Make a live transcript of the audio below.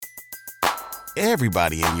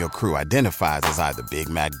Everybody in your crew identifies as either Big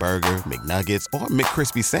Mac Burger, McNuggets, or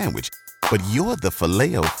McCrispy Sandwich. But you're the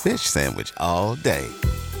Filet-O-Fish Sandwich all day.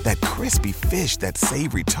 That crispy fish, that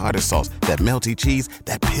savory tartar sauce, that melty cheese,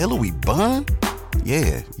 that pillowy bun.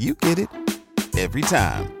 Yeah, you get it. Every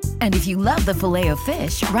time. And if you love the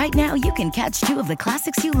Filet-O-Fish, right now you can catch two of the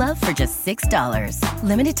classics you love for just $6.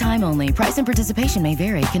 Limited time only. Price and participation may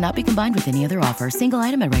vary. Cannot be combined with any other offer. Single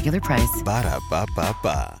item at regular price.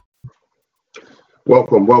 Ba-da-ba-ba-ba.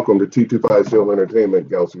 Welcome to T250 Entertainment,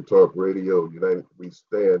 Galaxy Talk Radio. United We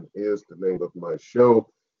Stand is the name of my show.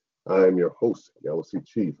 I am your host, Galaxy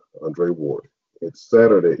Chief Andre Ward. It's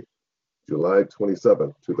Saturday, July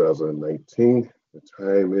 27, 2019. The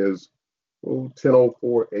time is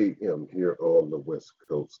 10:04 a.m. here on the West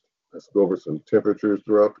Coast. Let's go over some temperatures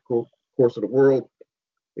throughout the course of the world.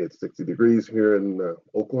 It's 60 degrees here in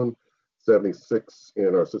Oakland, 76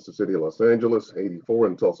 in our sister city of Los Angeles, 84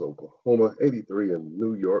 in Tulsa, Oklahoma, 83 in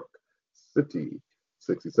New York City,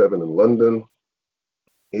 67 in London,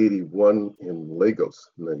 81 in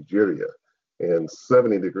Lagos, Nigeria, and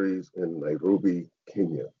 70 degrees in Nairobi,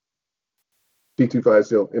 Kenya.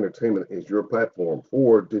 T250 Entertainment is your platform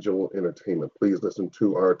for digital entertainment. Please listen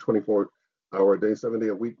to our 24-hour day,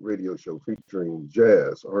 7-day-a-week radio show featuring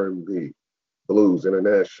jazz, R&B, blues,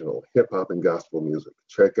 international, hip-hop, and gospel music.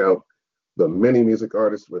 Check out the many music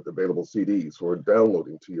artists with available CDs for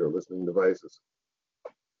downloading to your listening devices.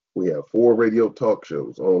 We have 4 radio talk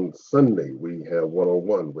shows. On Sunday, we have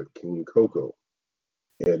 101 with King Coco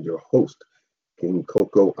and your host, King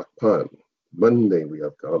Coco Akpan. Monday, we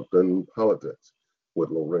have Compton Politics with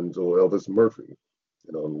Lorenzo Elvis Murphy.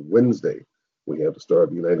 And on Wednesday, we have the star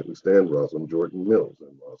of United We Stand, Rosalind Jordan Mills,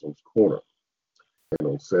 and Rosalind's Corner. And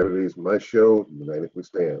on Saturdays, my show, United We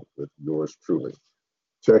Stand, with yours truly.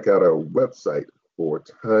 Check out our website for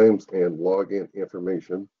times and login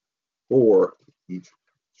information for each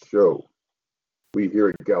show. We here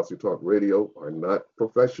at Galaxy Talk Radio are not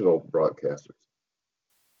professional broadcasters.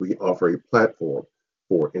 We offer a platform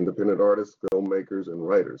for independent artists, filmmakers, and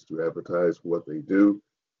writers to advertise what they do,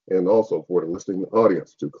 and also for the listening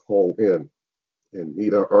audience to call in and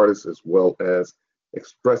meet our artists as well as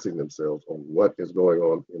expressing themselves on what is going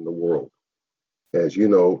on in the world. As you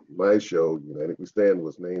know, my show, United We Stand,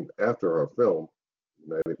 was named after our film,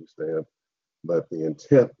 United We Stand, but the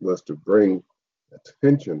intent was to bring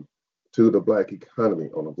attention to the Black economy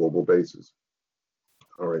on a global basis.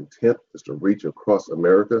 Our intent is to reach across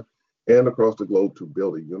America and across the globe to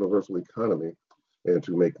build a universal economy and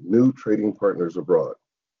to make new trading partners abroad.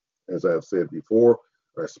 As I have said before,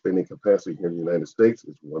 our spending capacity here in the United States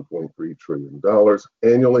is $1.3 trillion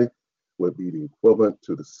annually, would be the equivalent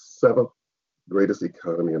to the 7th greatest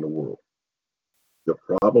economy in the world. The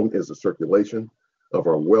problem is the circulation of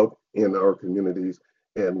our wealth in our communities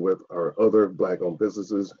and with our other Black-owned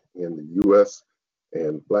businesses in the U.S.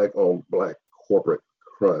 and Black-owned Black corporate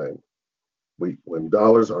crime. When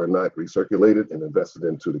dollars are not recirculated and invested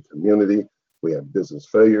into the community, we have business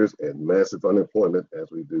failures and massive unemployment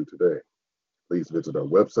as we do today. Please visit our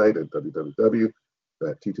website at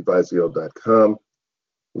www.t250.com.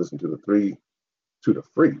 Listen to the free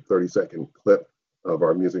 30-second clip of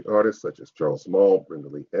our music artists such as Charles Small, Brenda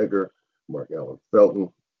Lee Edgar, Mark Allen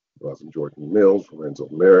Felton, Rosalind Jordan Mills, Lorenzo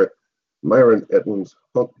Merritt, Myron Edmonds,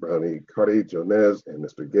 Hunk Brownie, Cartier Jones, and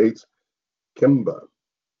Mr. Gates, Kimba,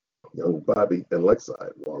 Young Bobby and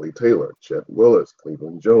Lexide, Wally Taylor, Chet Willis,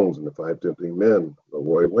 Cleveland Jones, and the 5 Tempting Men,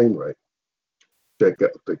 Leroy Wainwright. Check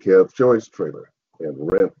out the Kev Choice trailer and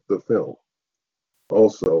rent the film.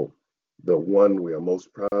 Also, the one we are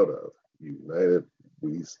most proud of, United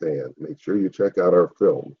We Stand. Make sure you check out our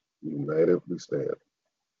film, United We Stand.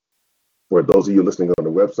 For those of you listening on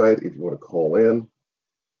the website, if you want to call in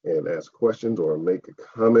and ask questions or make a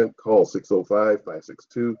comment, call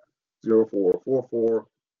 605-562-0444.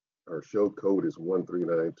 Our show code is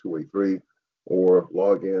 139283, or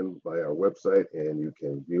log in by our website and you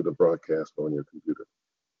can view the broadcast on your computer.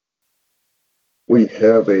 We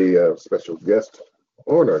have a special guest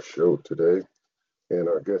on our show today, and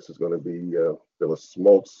our guest is going to be Phyllis.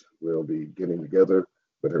 We'll be getting together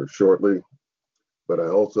with her shortly. But I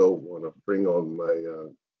also want to bring on my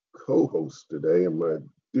co-host today and my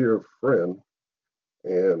dear friend,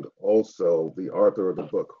 and also the author of the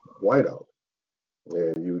book, Whiteout.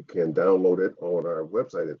 And you can download it on our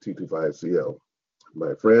website at T25CL.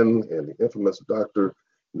 My friend and the infamous Dr.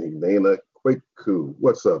 Nina Kwaku.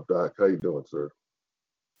 What's up, Doc? How you doing, sir?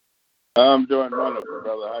 I'm doing wonderful,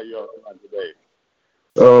 brother. How you all doing today?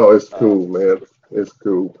 Oh, it's cool, man. It's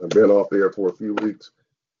cool. I've been off there for a few weeks,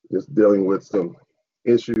 just dealing with some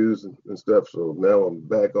issues and stuff. So now I'm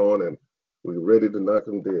back on, and We're ready to knock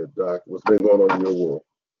them dead, Doc. What's been going on in your world?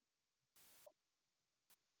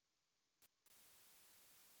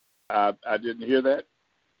 I didn't hear that.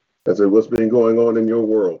 I said, what's been going on in your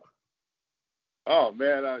world? Oh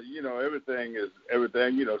man, everything is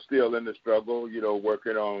everything. Still in the struggle.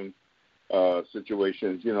 Working on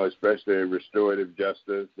situations. Especially restorative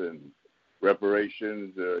justice and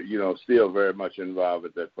reparations. Still very much involved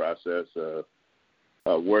with that process.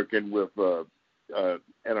 Working with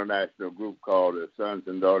international group called the Sons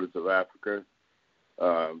and Daughters of Africa.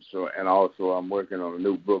 And also I'm working on a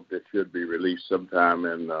new book that should be released sometime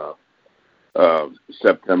in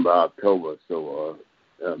September, October. So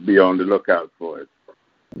be on the lookout for it.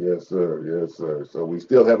 Yes, sir. Yes, sir. So we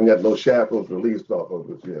still haven't got no shackles released off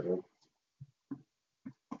of us yet, huh?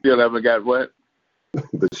 Still haven't got what?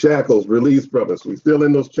 The shackles released from us. We still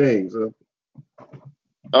in those chains, huh?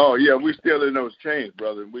 Oh yeah, we still in those chains,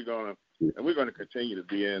 brother. And we're gonna continue to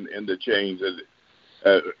be in the chains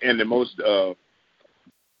in the most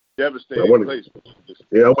devastating place.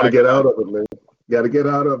 Yeah, I want to get out of it, man. Got to get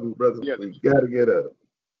out of them, brother. Yeah. We got to get out of it.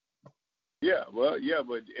 Yeah, well, yeah,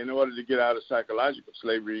 but in order to get out of psychological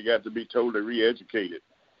slavery, you got to be totally re-educated.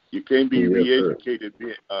 You can't be re-educated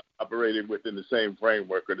operating within the same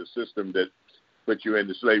framework or the system that put you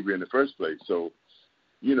into slavery in the first place. So,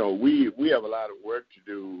 we have a lot of work to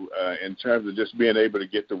do in terms of just being able to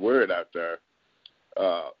get the word out there.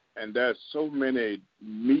 And there's so many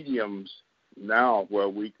mediums now where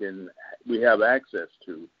we have access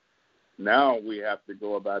to. Now we have to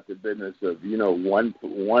go about the business of,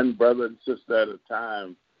 one brother and sister at a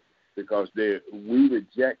time, because we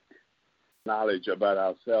reject knowledge about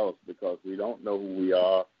ourselves because we don't know who we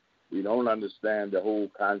are. We don't understand the whole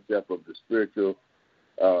concept of the spiritual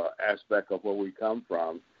aspect of where we come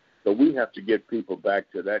from. So we have to get people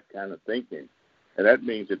back to that kind of thinking. And that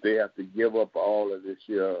means that they have to give up all of this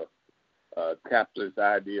capitalist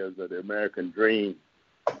ideas of the American dream,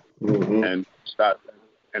 and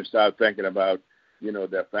start thinking about,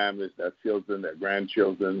 their families, their children, their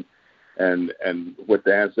grandchildren, and what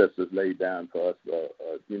the ancestors laid down for us,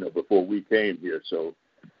 before we came here. So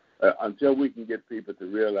until we can get people to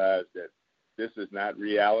realize that this is not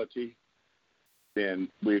reality, then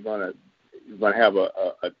we're gonna have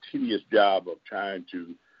a tedious job of trying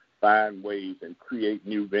to find ways and create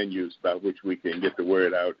new venues by which we can get the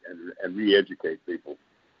word out and re-educate people.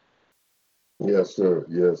 Yes, sir.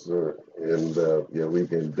 Yes, sir. And we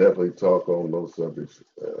can definitely talk on those subjects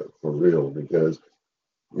for real, because,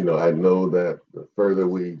 I know that the further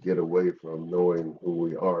we get away from knowing who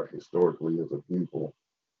we are historically as a people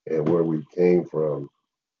and where we came from,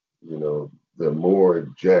 the more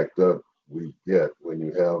jacked up we get when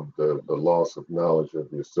you have the loss of knowledge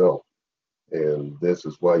of yourself. And this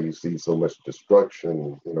is why you see so much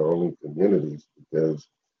destruction in our own communities, because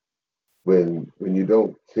when you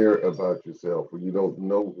don't care about yourself, when you don't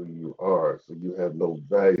know who you are, so you have no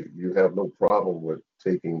value, you have no problem with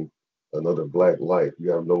taking another black life.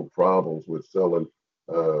 You have no problems with selling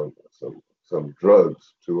some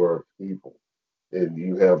drugs to our people, and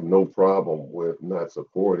you have no problem with not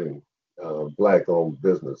supporting black-owned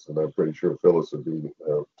business. And I'm pretty sure Phyllis will be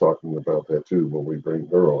talking about that too when we bring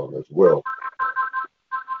her on as well.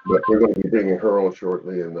 But we're going to be bringing her on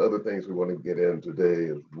shortly, and the other things we want to get in today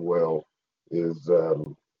as well is I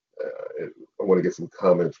want to get some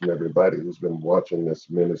comments from everybody who's been watching this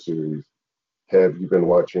miniseries. Have you been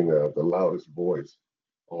watching The Loudest Voice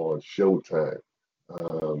on Showtime,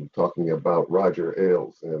 talking about Roger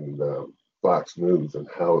Ailes and Fox News and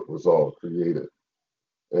how it was all created?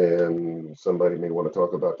 And somebody may want to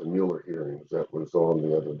talk about the Mueller hearings that was on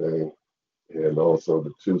the other day, and also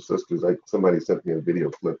the two sisters. Somebody sent me a video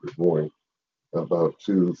clip this morning about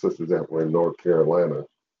two sisters that were in North Carolina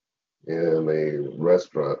in a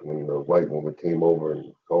restaurant, and a white woman came over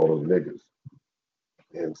and called them niggas.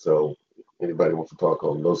 And so anybody wants to talk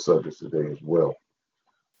on those subjects today as well.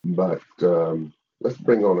 But let's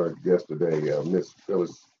bring on our guest today, Miss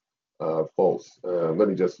Phyllis Fultz. Let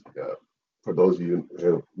me just, for those of you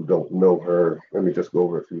who don't know her, let me just go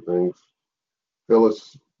over a few things.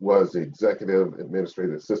 Phyllis was the executive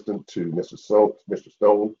administrative assistant to Mr.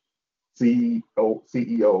 Stone,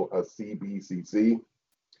 CEO of CBCC.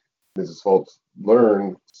 Mrs. Fultz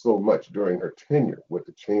learned so much during her tenure with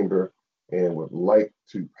the chamber and would like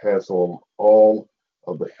to pass on all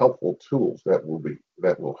of the helpful tools that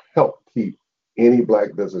will help keep any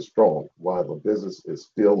black business strong while the business is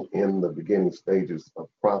still in the beginning stages of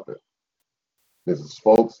profit. Mrs.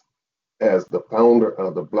 Fultz, as the founder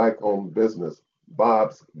of the black-owned business,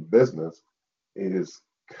 Bob's Business, is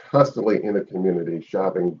constantly in the community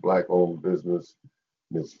shopping black-owned business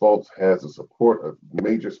Ms. Fultz has the support of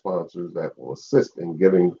major sponsors that will assist in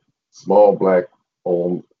giving small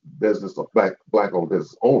Black-owned business or Black-owned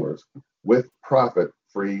business owners with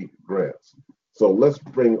profit-free grants. So let's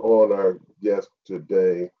bring on our guest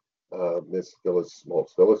today, Ms. Phyllis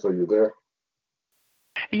Smoltz. Phyllis, are you there?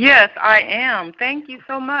 Yes, I am. Thank you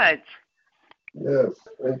so much. Yes,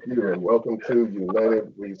 thank you, and welcome to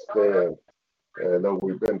United We Stand. And I know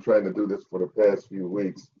we've been trying to do this for the past few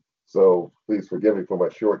weeks, so please forgive me for my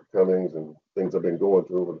shortcomings and things I've been going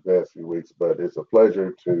through over the past few weeks, but it's a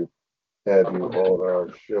pleasure to have you on our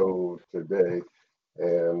show today.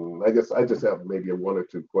 And I guess I just have maybe one or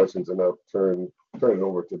two questions, and I'll turn it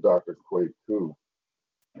over to Dr. Kwaku.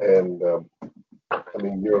 And I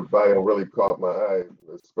mean, your bio really caught my eye,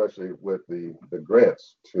 especially with the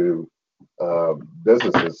grants to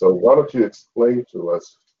businesses. So why don't you explain to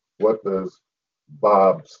us, what does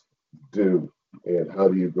Bob's do, and how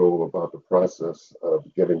do you go about the process of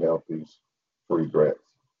giving out these free grants?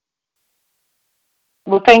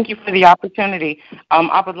 Well, thank you for the opportunity.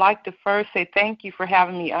 I would like to first say thank you for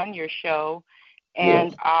having me on your show. And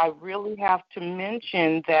yes, I really have to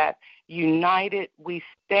mention that United We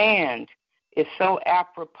Stand is so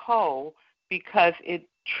apropos because it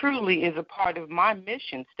truly is a part of my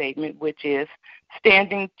mission statement, which is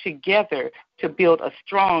standing together to build a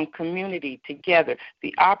strong community together.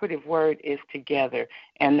 The operative word is together,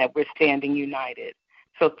 and that we're standing united.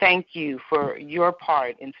 So thank you for your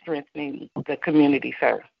part in strengthening the community,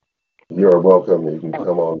 sir. You're welcome. You can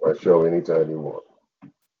come on my show anytime you want.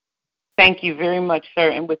 Thank you very much,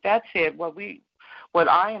 sir. And with that said, what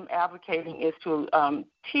I am advocating is to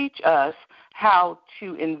teach us how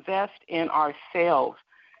to invest in ourselves.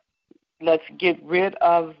 Let's get rid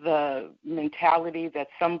of the mentality that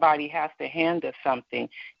somebody has to hand us something.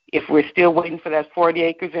 If we're still waiting for that 40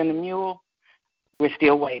 acres and a mule, we're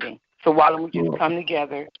still waiting. So why don't we just come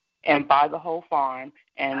together and buy the whole farm,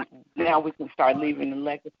 and now we can start leaving a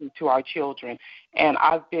legacy to our children. And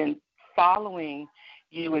I've been following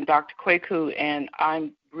you and Dr. Kwaku, and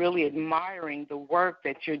I'm really admiring the work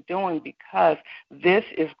that you're doing, because this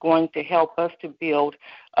is going to help us to build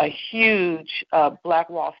a huge Black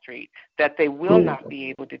Wall Street that they will not be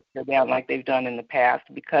able to tear down like they've done in the past,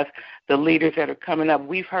 because the leaders that are coming up,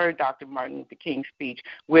 we've heard Dr. Martin Luther King's speech.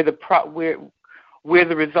 We're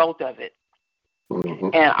the result of it.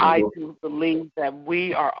 And I do believe that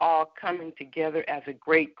we are all coming together as a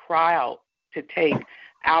great crowd to take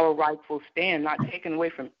our rightful stand, not taken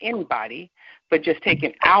away from anybody, but just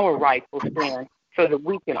taking our rightful stand so that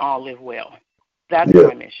we can all live well. That's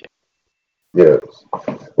my mission. Yes.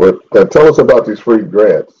 Well, tell us about these free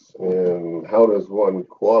grants, and how does one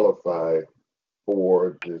qualify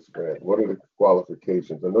for this grant? What are the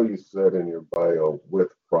qualifications? I know you said in your bio, with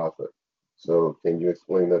profit. So can you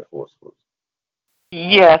explain that for us, please?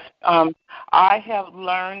 Yes. I have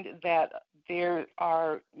learned that there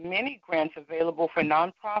are many grants available for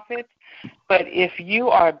nonprofits, but if you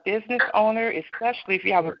are a business owner, especially if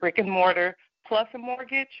you have a brick and mortar plus a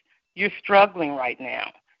mortgage, you're struggling right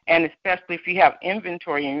now, and especially if you have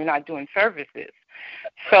inventory and you're not doing services.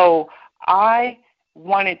 So I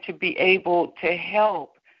wanted to be able to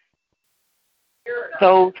help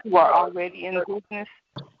those who are already in business.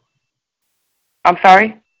 I'm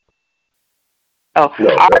sorry?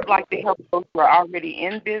 I'd like to help those who are already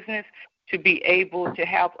in business to be able to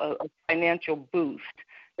have a financial boost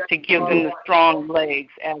to give them the strong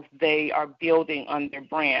legs as they are building on their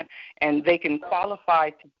brand. And they can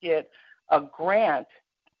qualify to get a grant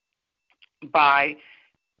by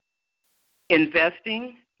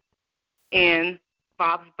investing in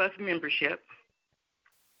Bob's Bus membership.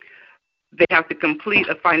 They have to complete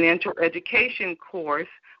a financial education course,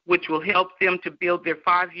 which will help them to build their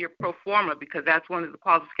 5-year pro forma, because that's one of the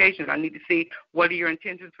qualifications. I need to see what are your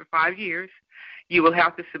intentions for 5 years. You will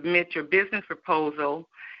have to submit your business proposal,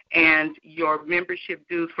 and your membership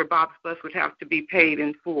dues for Bob's Bus would have to be paid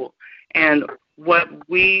in full. And what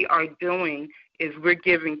we are doing is we're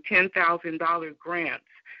giving $10,000 grants.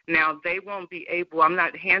 Now, they won't be able, I'm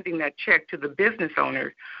not handing that check to the business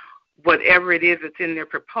owner, whatever it is that's in their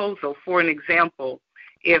proposal. For an example,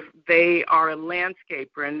 if they are a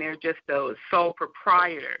landscaper and they're just a sole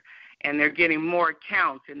proprietor and they're getting more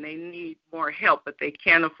accounts and they need more help, but they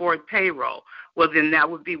can't afford payroll, well, then that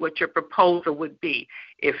would be what your proposal would be.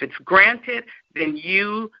 If it's granted, then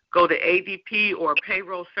you go to ADP or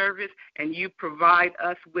payroll service and you provide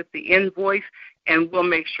us with the invoice, and we'll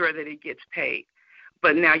make sure that it gets paid.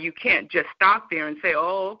 But now you can't just stop there and say,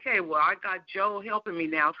 oh, okay, well, I got Joe helping me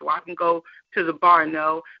now, so I can go to the bar.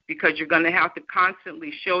 No, because you're going to have to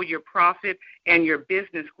constantly show your profit and your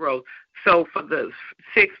business growth. So for the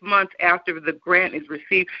 6 months after the grant is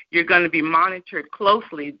received, you're going to be monitored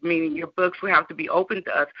closely, meaning your books will have to be open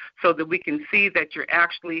to us so that we can see that you're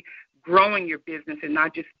actually growing your business and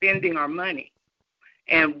not just spending our money.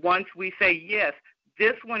 And once we say, yes,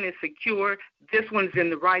 this one is secure, this one's in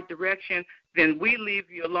the right direction, then we leave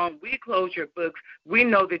you alone. We close your books. We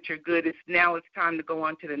know that you're good. Now it's time to go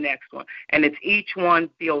on to the next one. And it's each one,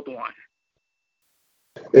 build one.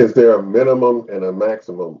 Is there a minimum and a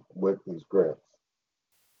maximum with these grants?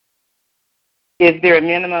 Is there a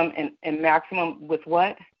minimum and maximum with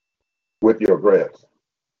what? With your grants.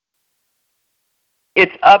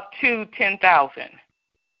 It's up to $10,000.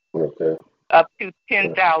 Okay. Up to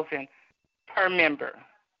 $10,000 per member.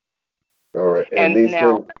 All right. And these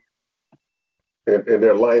now, things, and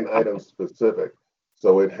they're line item specific.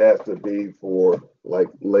 So it has to be for like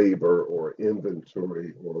labor or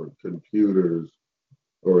inventory or computers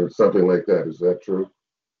or something like that. Is that true?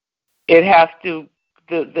 it has to,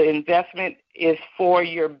 the investment is for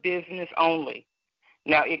your business only.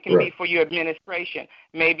 Now, it can be for your administration.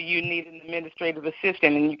 Maybe you need an administrative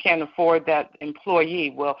assistant and you can't afford that employee.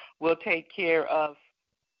 Well, we'll take care of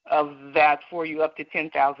that for you up to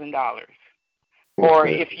 $10,000. Or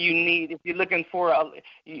if you're looking for,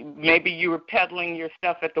 maybe you were peddling your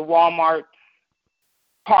stuff at the Walmart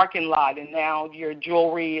parking lot and now your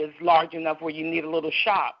jewelry is large enough where you need a little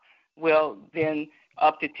shop. Well, then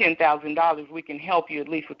up to $10,000, we can help you at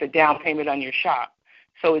least with the down payment on your shop.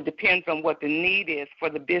 So it depends on what the need is for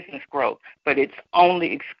the business growth, but it's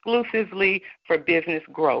only exclusively for business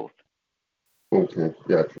growth. Okay,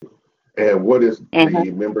 gotcha. And what is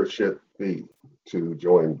the membership fee to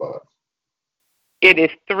join Bob's? It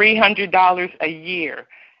is $300 a year.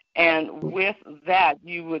 And with that,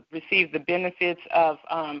 you would receive the benefits of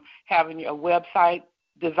having a website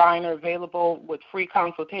designer available with free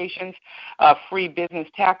consultations, free business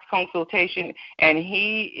tax consultation, and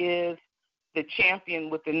he is the champion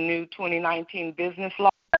with the new 2019 business law.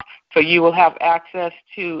 So you will have access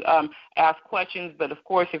to ask questions, but of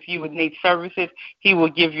course, if you would need services, he will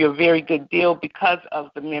give you a very good deal because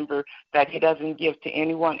of the member that he doesn't give to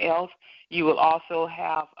anyone else. You will also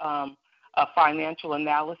have a financial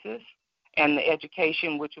analysis and the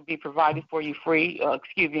education, which will be provided for you free,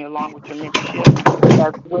 along with your membership,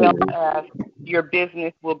 as well as your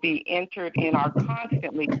business will be entered in our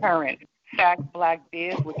constantly current SAC Black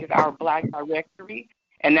Biz, which is our Black directory,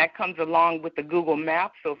 and that comes along with the Google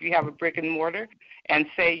Maps. So if you have a brick and mortar and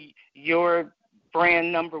say your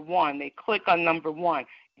brand number one, they click on number one,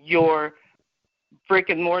 your brick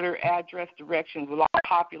and mortar address directions will all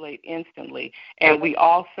populate instantly. And we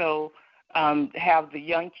also have the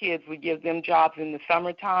young kids, we give them jobs in the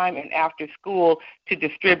summertime and after school to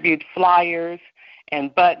distribute flyers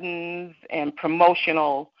and buttons and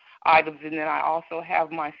promotional items. And then I also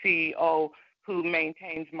have my CEO who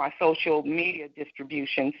maintains my social media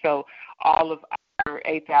distribution. So all of our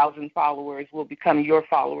 8,000 followers will become your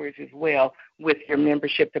followers as well with your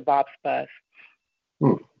membership to Bob's Bus.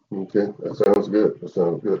 Okay, that sounds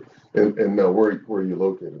good. And now where are you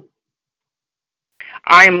located?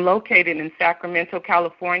 I am located in Sacramento,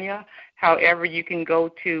 California. However, you can go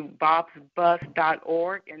to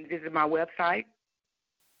bobsbus.org and visit my website.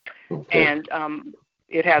 Okay. And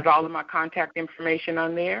it has all of my contact information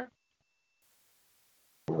on there.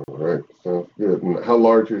 All right, sounds good. And how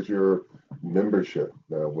large is your membership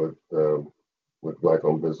now with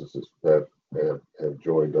Black-owned businesses that have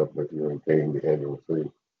joined up with you and paying the annual fee?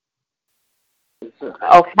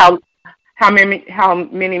 Oh, how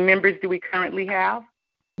many members do we currently have?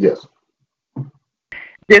 Yes.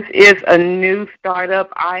 This is a new startup.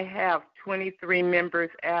 I have 23 members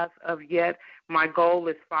as of yet. My goal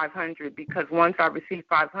is 500 because once I receive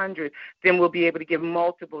 500, then we'll be able to give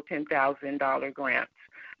multiple $10,000 grants.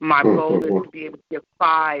 My goal is to be able to give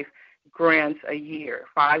 5 grants a year,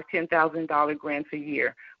 5 $10,000 grants a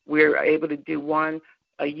year. We're able to do one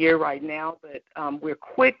a year right now, but we're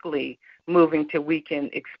quickly moving till we can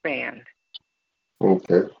expand.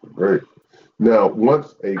 Okay, great. Now,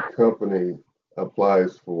 once a company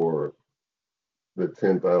applies for the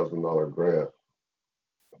 $10,000 grant,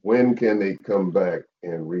 when can they come back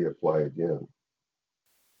and reapply again?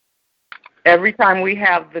 Every time we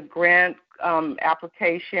have the grant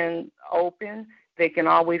application open, they can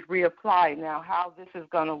always reapply. Now, how this is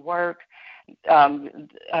going to work,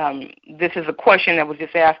 this is a question that was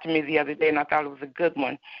just asked to me the other day, and I thought it was a good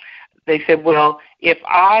one. They said, well, if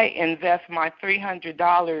I invest my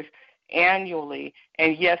 $300 annually.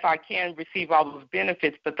 And, yes, I can receive all those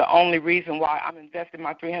benefits, but the only reason why I'm investing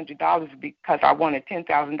my $300 is because I won a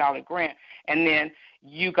 $10,000 grant. And then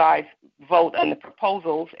you guys vote on the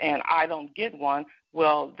proposals and I don't get one,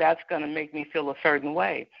 well, that's going to make me feel a certain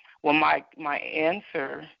way. Well, my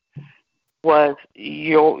answer was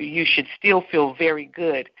you should still feel very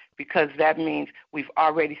good, because that means we've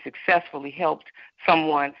already successfully helped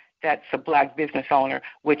someone that's a black business owner,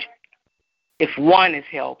 which if one is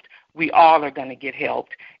helped, we all are going to get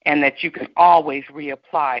helped, and that you can always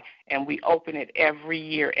reapply. And we open it every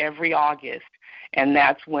year, every August, and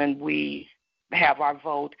that's when we have our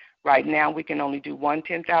vote. Right now we can only do one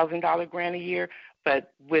 $10,000 grant a year,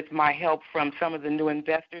 but with my help from some of the new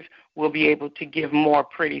investors, we'll be able to give more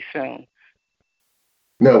pretty soon.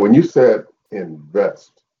 Now, when you said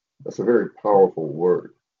invest, that's a very powerful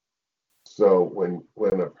word. So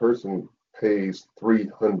when a person pays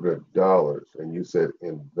 $300 and you said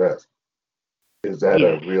invest, is that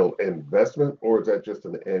Yes. a real investment, or is that just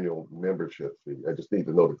an annual membership fee? I just need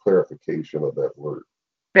to know the clarification of that word.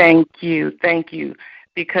 Thank you,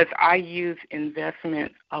 because I use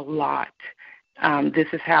investment a lot. This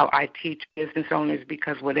is how I teach business owners,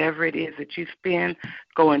 because whatever it is that you spend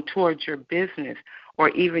going towards your business or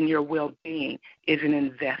even your well-being is an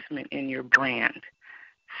investment in your brand.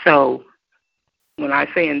 So when I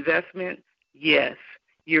say investment, yes,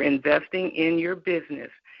 you're investing in your business,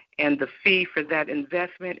 and the fee for that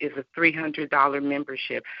investment is a $300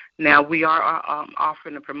 membership. Now, we are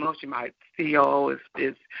offering a promotion. My CEO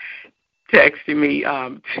is texting me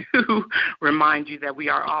to remind you that we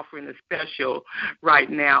are offering a special right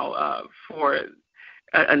now for,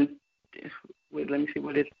 let me see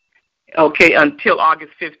what it is. Okay, until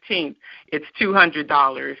August 15th, it's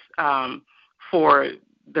 $200 for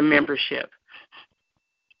the membership.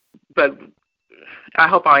 But I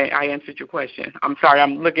hope I answered your question. I'm sorry,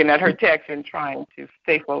 I'm looking at her text and trying to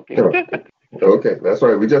stay focused. Okay, that's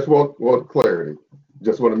right. We just want clarity.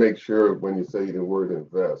 Just want to make sure when you say the word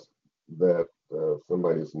invest that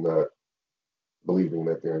somebody's not believing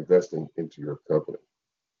that they're investing into your company.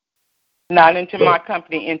 Not into my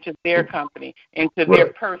company, into their company, into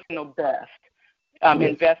their personal best. Yes.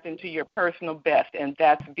 Invest into your personal best, and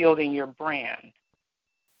that's building your brand.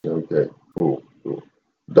 Okay, cool.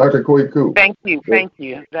 Dr. Kweku. Thank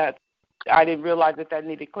you. That I didn't realize that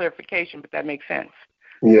needed clarification, but that makes sense.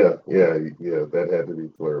 Yeah, that had to be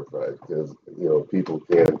clarified, because people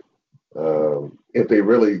can, if they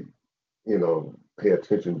really pay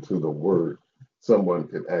attention to the word, someone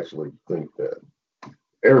could actually think that.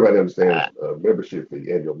 Everybody understands membership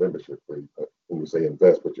fee, annual membership fee, when you say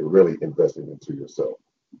invest, but you're really investing into yourself.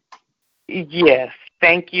 Yes,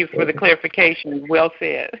 thank you for the clarification. Well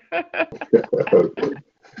said.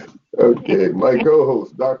 Okay, my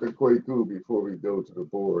co-host, Dr. Kweku, before we go to the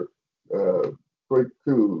board,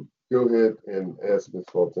 Kweku, go ahead and ask Ms.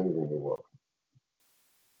 Fultz anything you want.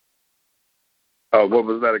 What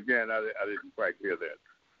was that again? I didn't quite hear that.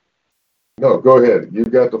 No, go ahead. You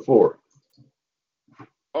got the floor.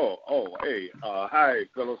 Hey, hi,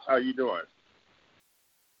 Phyllis. How you doing?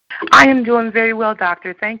 I am doing very well,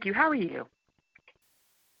 doctor. Thank you. How are you?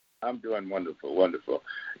 I'm doing wonderful.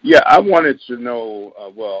 Yeah, I wanted to know,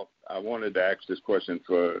 I wanted to ask this question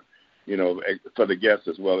for the guests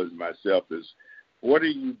as well as myself, is what do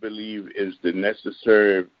you believe is the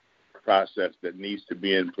necessary process that needs to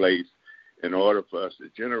be in place in order for us to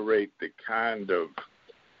generate the kind of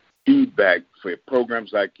feedback for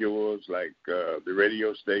programs like yours, like the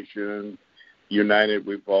radio station, United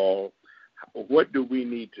We Fall? What do we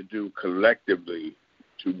need to do collectively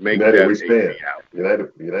to make United that we stand.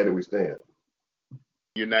 United we stand.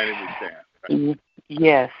 United we stand. Right?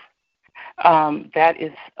 Yes. That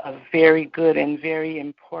is a very good and very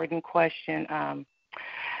important question.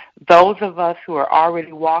 Those of us who are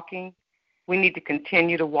already walking, we need to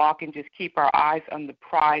continue to walk and just keep our eyes on the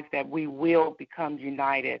prize that we will become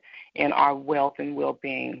united in our wealth and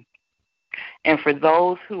well-being. And for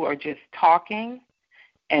those who are just talking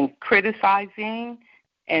and criticizing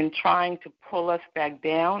and trying to pull us back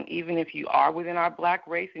down, even if you are within our black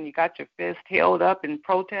race and you got your fist held up in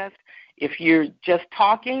protest, if you're just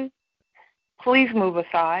talking, please move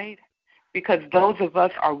aside, because those of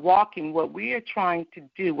us are walking what we are trying to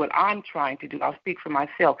do, what I'm trying to do. I'll speak for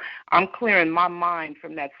myself. I'm clearing my mind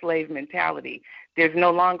from that slave mentality. There's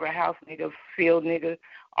no longer a house nigga, field nigga,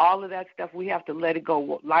 all of that stuff. We have to let it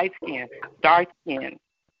go. Light skin, dark skin.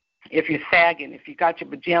 If you're sagging, if you got your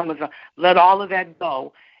pajamas on, let all of that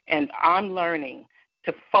go. And I'm learning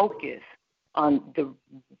to focus on the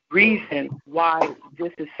reason why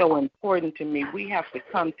this is so important to me. We have to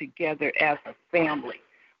come together as a family.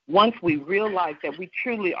 once we realize that we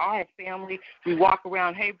truly are a family, we walk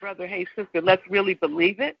around, hey, brother, hey, sister, let's really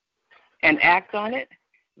believe it and act on it,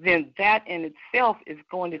 then that in itself is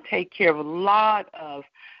going to take care of a lot of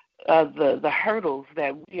the hurdles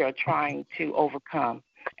that we are trying to overcome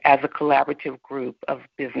as a collaborative group of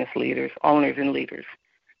business leaders, owners, and leaders.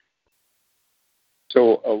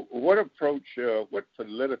 So what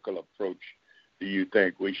political approach do you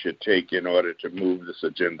think we should take in order to move this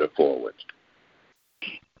agenda forward?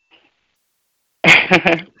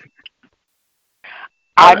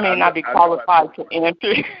 I may not be qualified to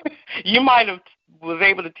answer. You might have was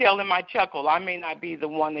able to tell in my chuckle. I may not be the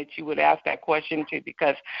one that you would ask that question to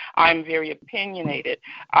because I'm very opinionated.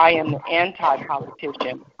 I am the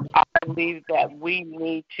anti-politician. I believe that we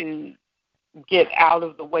need to get out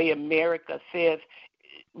of the way America says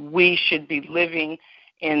we should be living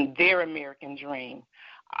in their American dream.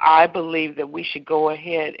 I believe that we should go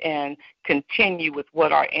ahead and continue with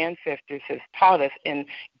what our ancestors have taught us and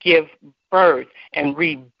give birth and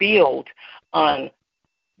rebuild on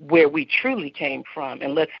where we truly came from,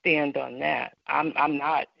 and let's stand on that. I'm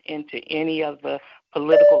not into any of the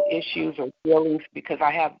political issues or feelings because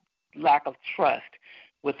I have lack of trust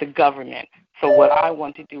with the government. So what I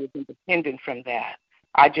want to do is independent from that.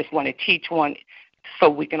 I just want to teach one so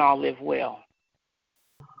we can all live well.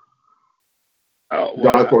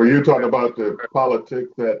 Doc, are you talking about the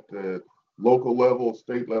politics at the local level,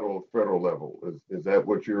 state level, federal level? Is that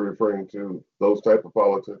what you're referring to? Those type of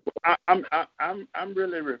politics? I'm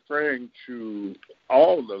really referring to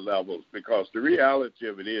all the levels because the reality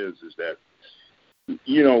of it is that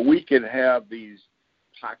we can have these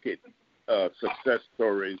pocket success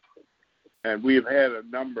stories, and we've had a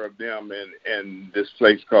number of them in this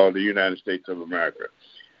place called the United States of America.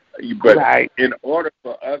 But in order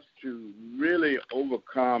for us to really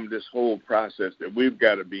overcome this whole process, that we've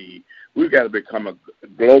got to become a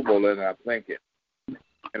global in our thinking.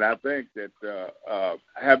 And I think that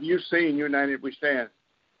have you seen United We Stand?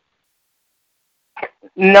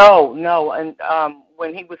 No. And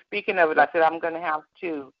when he was speaking of it, I said I'm going to have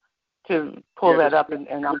to pull that up,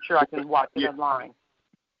 and I'm sure I can watch it online.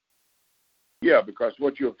 Yeah, because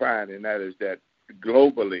what you'll find in that is that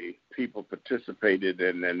globally, people participated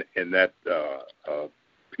in that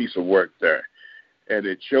piece of work there. And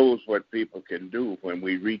it shows what people can do when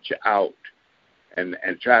we reach out and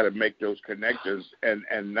try to make those connections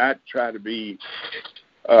and not try to be,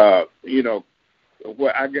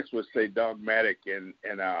 what I guess we'll say dogmatic in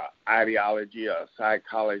our ideology or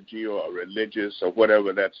psychology or religious or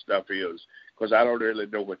whatever that stuff is, because I don't really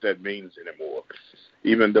know what that means anymore.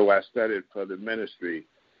 Even though I studied for the ministry,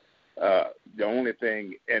 the only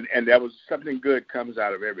thing, and that was something good comes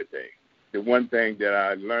out of everything. The one thing that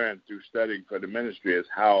I learned through studying for the ministry is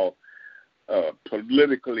how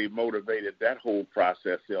politically motivated that whole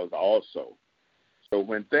process is also. So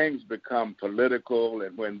when things become political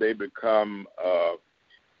and when they become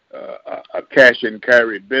a cash and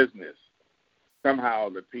carry business, somehow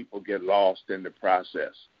the people get lost in the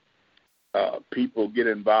process. People get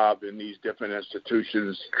involved in these different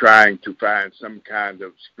institutions trying to find some kind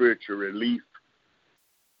of spiritual relief.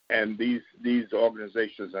 And these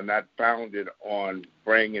organizations are not founded on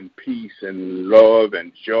bringing peace and love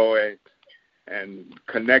and joy and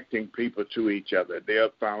connecting people to each other. They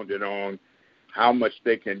are founded on how much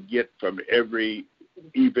they can get from every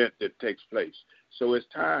event that takes place. So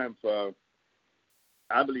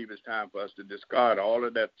I believe it's time for us to discard all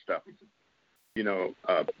of that stuff.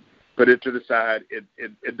 Put it to the side.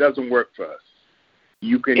 It doesn't work for us.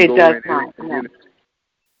 You can go in any community.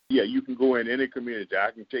 Yeah, you can go in any community.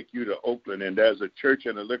 I can take you to Oakland, and there's a church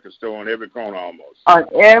and a liquor store on every corner almost. On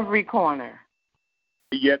every corner.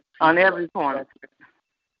 Yet on every corner.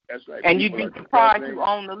 That's right. And you'd be surprised who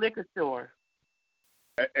own the liquor store.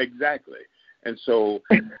 Exactly. And so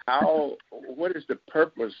what is the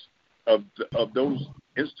purpose of those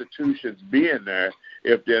institutions being there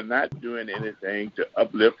if they're not doing anything to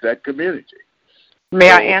uplift that community?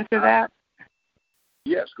 May I answer that?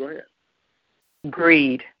 Yes, go ahead.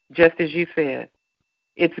 Greed, just as you said.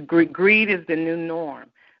 It's greed is the new norm.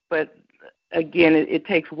 But again, it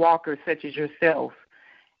takes walkers such as yourself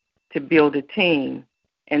to build a team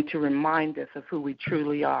and to remind us of who we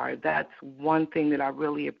truly are. That's one thing that I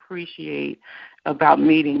really appreciate about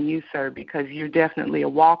meeting you, sir, because you're definitely a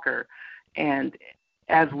walker. And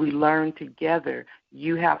as we learn together,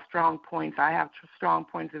 you have strong points, I have strong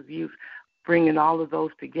points of view. Bringing all of those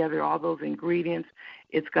together, all those ingredients,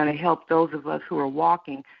 it's going to help those of us who are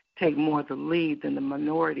walking take more of the lead than the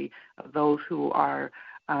minority of those who are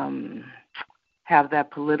have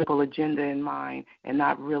that political agenda in mind and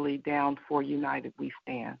not really down for United We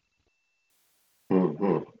Stand.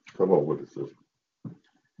 Mm-hmm. come up with a system.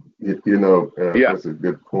 That's a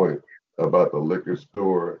good point about the liquor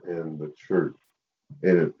store and the church.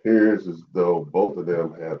 It appears as though both of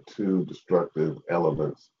them have two destructive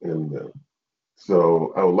elements in them.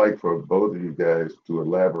 So I would like for both of you guys to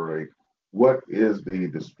elaborate. What is the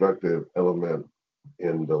destructive element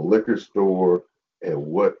in the liquor store, and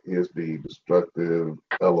what is the destructive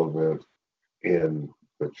element in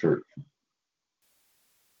the church?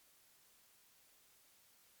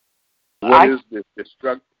 What is the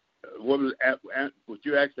destructive? Would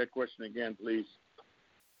you ask that question again, please?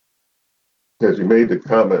 Because you made the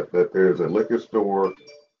comment that there's a liquor store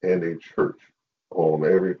and a church on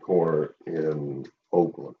every corner in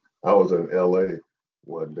Oakland. I was in LA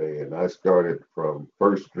one day, and I started from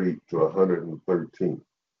 1st Street to 113th,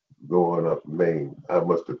 going up Main. I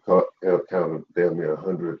must have counted damn near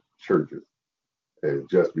 100 churches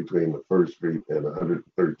just between the 1st Street and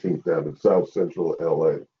 113th down in South Central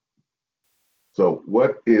LA. So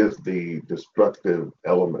what is the destructive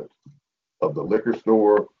element of the liquor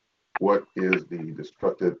store? What is the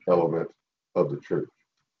destructive element of the church?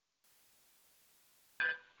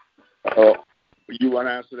 You want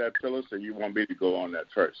to answer that, Phyllis, or you want me to go on that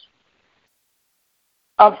first?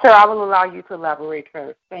 Sir, I will allow you to elaborate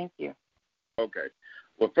first. Thank you. Okay.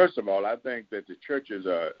 Well, first of all, I think that the churches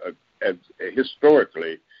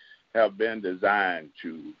historically have been designed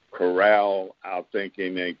to corral our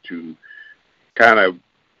thinking and to kind of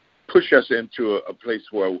push us into a place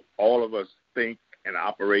where all of us think and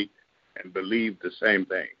operate and believe the same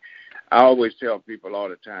thing. I always tell people all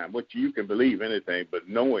the time, you can believe anything, but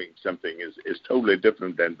knowing something is totally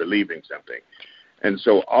different than believing something. And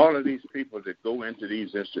so all of these people that go into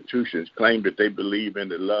these institutions claim that they believe in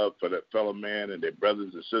the love for their fellow man and their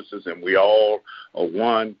brothers and sisters, and we all are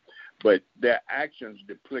one, but their actions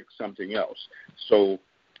depict something else. So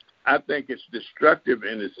I think it's destructive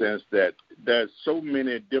in the sense that there's so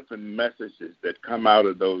many different messages that come out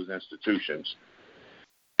of those institutions.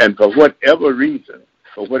 And for whatever reason,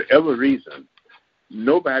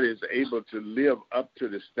 nobody is able to live up to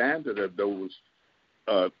the standard of those,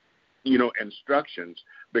 instructions,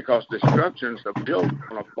 because the instructions are built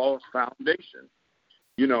on a false foundation.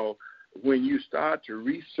 When you start to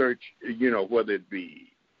research, whether it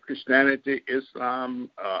be Christianity, Islam,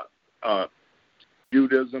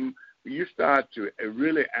 Judaism, you start to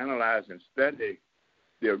really analyze and study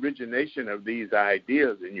the origination of these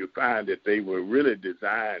ideas, and you find that they were really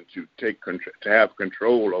designed to have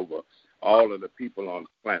control over all of the people on the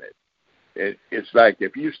planet. It's like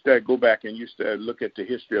if you go back and you look at the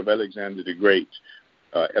history of Alexander the Great,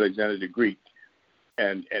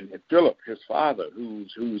 and Philip, his father,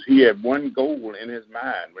 he had one goal in his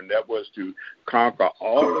mind, and that was to conquer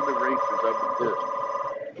all of the races of the world,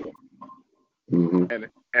 mm-hmm.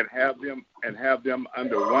 and have them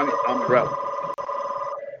under one umbrella.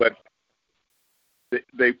 But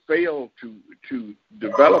they failed to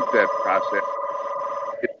develop that process.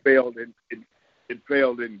 It failed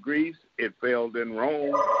in Greece. It failed in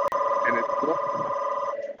Rome, and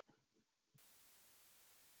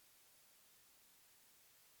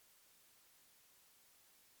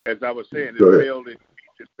as I was saying,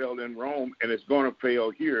 it failed in Rome, and it's going to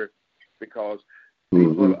fail here because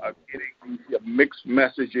people are getting these mixed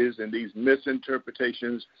messages and these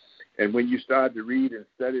misinterpretations. And when you start to read and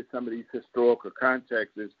study some of these historical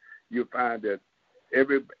contexts, you'll find that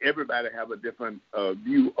everybody have a different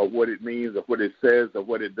view of what it means or what it says or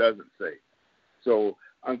what it doesn't say. So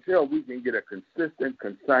until we can get a consistent,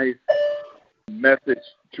 concise message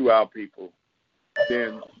to our people,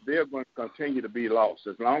 then they're going to continue to be lost.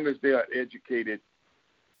 As long as they are educated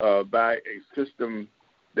by a system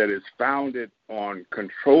that is founded on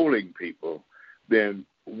controlling people, then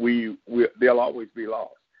they'll always be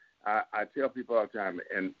lost. I tell people all the time,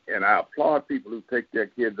 and I applaud people who take their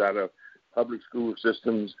kids out of public school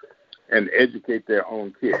systems and educate their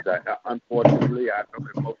own kids. Unfortunately, I know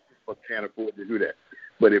that most people can't afford to do that.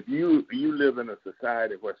 But if you live in a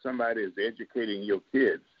society where somebody is educating your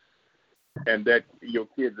kids, and that your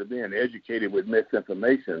kids are being educated with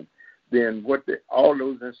misinformation, then all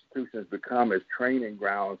those institutions become as training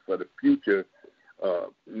grounds for the future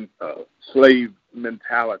slave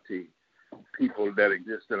mentality people that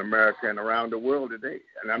exist in America and around the world today.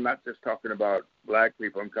 And I'm not just talking about black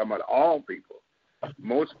people, I'm talking about all people.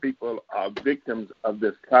 Most people are victims of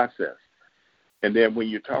this process. And then when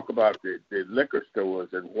you talk about the liquor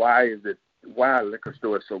stores and why liquor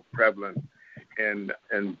stores so prevalent in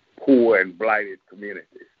poor and blighted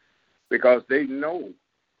communities, because they know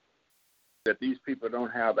that these people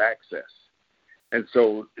don't have access. And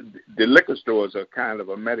so the liquor stores are kind of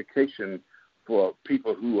a medication for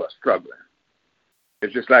people who are struggling.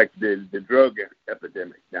 It's just like the drug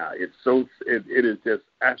epidemic now. It is just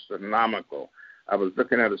astronomical. I was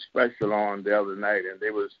looking at a special on the other night, and they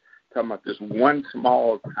was talking about this one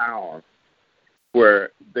small town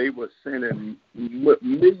where they were sending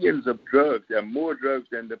millions of drugs. There are more drugs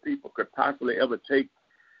than the people could possibly ever take,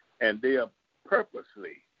 and they are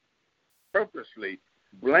purposely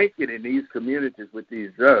blanketing these communities with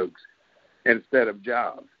these drugs instead of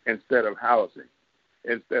jobs, instead of housing,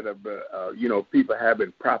 instead of people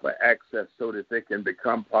having proper access so that they can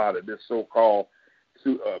become part of this so-called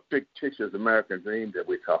fictitious American dream that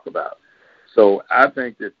we talk about. So I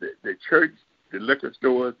think that the church, the liquor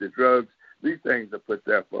stores, the drugs, these things are put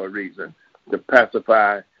there for a reason, to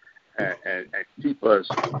pacify and keep us,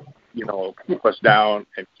 keep us down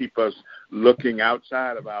and keep us looking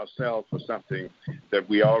outside of ourselves for something that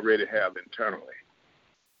we already have internally.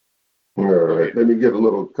 All right, let me get a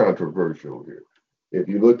little controversial here. If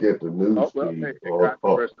you look at the news feed,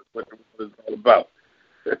 what it's all about.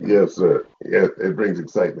 Yes, sir. Yeah, it brings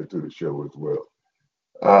excitement to the show as well.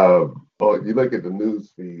 You look at the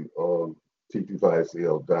news feed on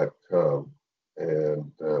t25cl.com,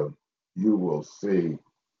 and you will see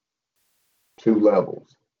two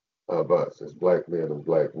levels of us as black men and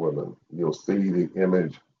black women. You'll see the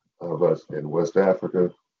image of us in West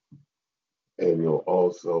Africa, and you'll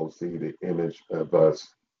also see the image of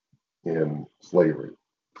us in slavery.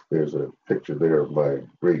 There's a picture there of my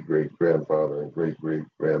great-great-grandfather and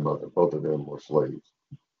great-great-grandmother. Both of them were slaves.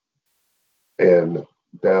 And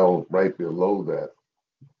down right below that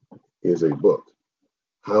is a book,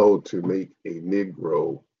 How to Make a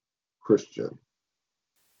Negro Christian,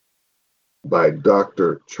 by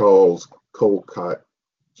Dr. Charles Colcott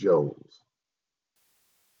Jones.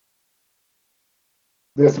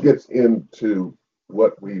 This gets into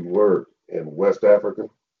what we were in West Africa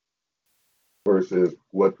versus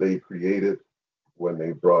what they created when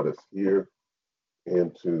they brought us here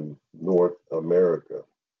into North America.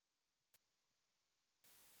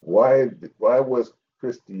 Why was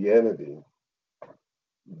Christianity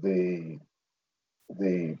the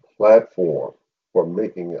platform for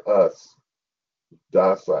making us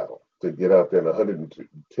docile to get out there in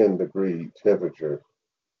 110-degree temperature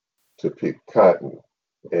to pick cotton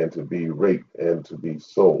and to be raped and to be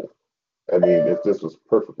sold? I mean, if this was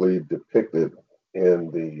perfectly depicted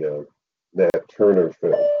in the Nat Turner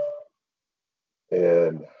film,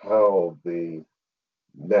 and how the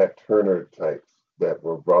Nat Turner types that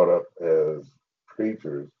were brought up as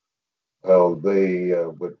preachers, how they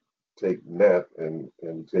would take Nat and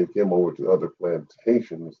take him over to other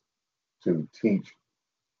plantations to teach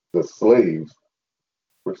the slaves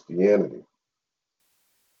Christianity.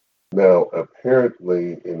 Now,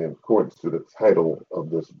 apparently, in accordance to the title of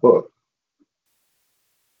this book,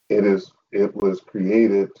 it was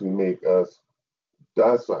created to make us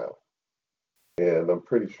docile. And I'm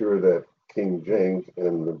pretty sure that King James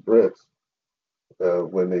and the Brits,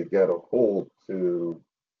 when they got a hold to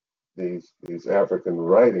these African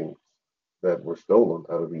writings that were stolen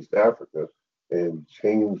out of East Africa and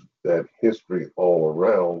changed that history all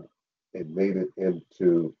around and made it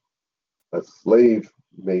into a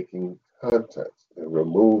slave-making context and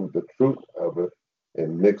removed the truth of it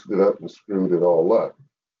and mixed it up and screwed it all up.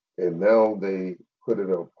 And now they put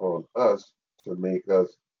it upon us to make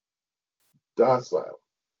us docile.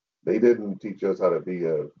 They didn't teach us how to be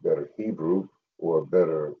a better Hebrew or a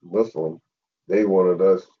better Muslim. They wanted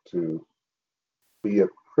us to be a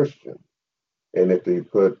Christian. And if they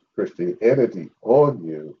put Christianity on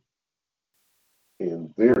you,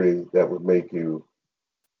 in theory, that would make you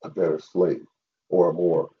a better slave or a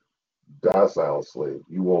more docile slave.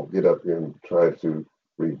 You won't get up here and try to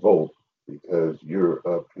revolt because you're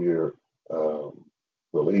up here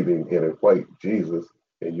believing in a white Jesus,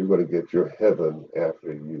 and you're going to get your heaven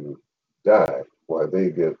after you die, while they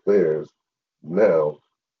get theirs now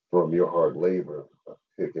from your hard labor of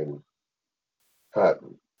picking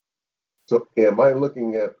cotton. So am I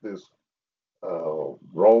looking at this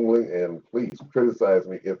wrongly? And please criticize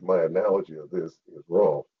me if my analogy of this is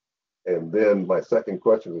wrong. And then my second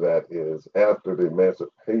question to that is, after the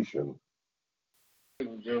emancipation,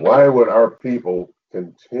 why would our people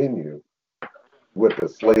continue with the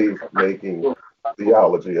slave-making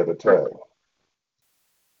theology of the time?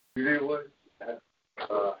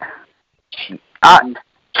 I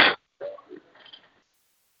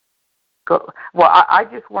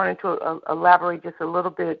just wanted to elaborate just a little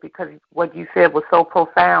bit, because what you said was so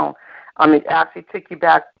profound. It actually took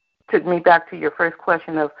me back to your first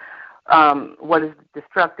question of what is the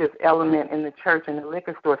destructive element in the church and the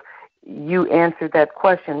liquor stores. you answered that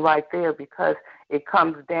question right there, because it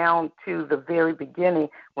comes down to the very beginning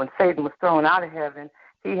when Satan was thrown out of heaven.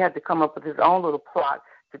 He had to come up with his own little plot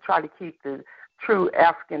to try to keep the true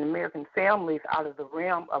African-American families out of the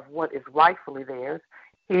realm of what is rightfully theirs.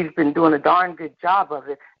 He's been doing a darn good job of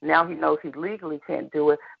it. Now he knows he legally can't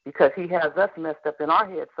do it because he has us messed up in our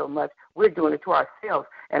heads so much, we're doing it to ourselves.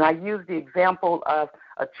 And I use the example of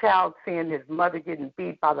a child seeing his mother getting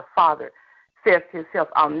beat by the father. Says to himself,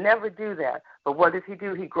 I'll never do that. But what does he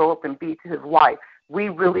do? He grow up and beats his wife. We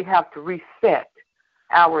really have to reset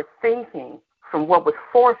our thinking from what was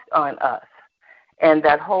forced on us and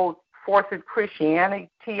that whole forced Christianity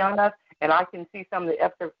on us. And I can see some of the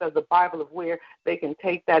excerpts of the Bible of where they can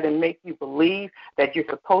take that and make you believe that you're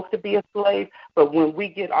supposed to be a slave. But when we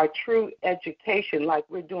get our true education, like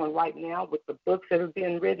we're doing right now with the books that are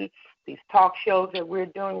being written, these talk shows that we're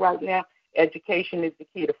doing right now, education is the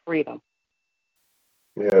key to freedom.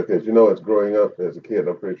 Yeah, because, you know, it's growing up as a kid.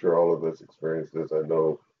 I'm pretty sure all of us experienced this. I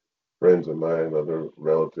know friends of mine, other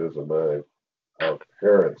relatives of mine, our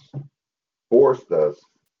parents forced us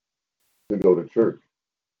to go to church.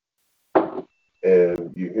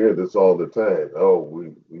 And you hear this all the time. Oh,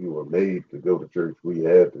 we were made to go to church. We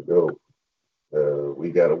had to go. We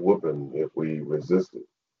got a whooping if we resisted.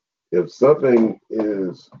 If something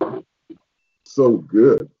is so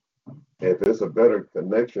good, if there's a better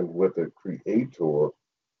connection with the Creator,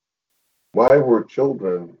 why were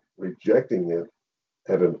children rejecting it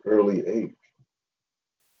at an early age?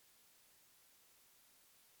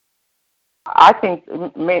 I think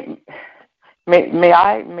May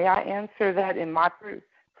I answer that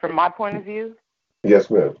from my point of view? Yes,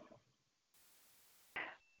 ma'am.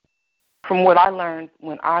 From what I learned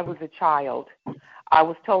when I was a child, I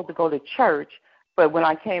was told to go to church, but when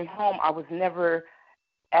I came home, I was never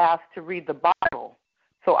asked to read the Bible.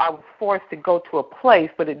 So I was forced to go to a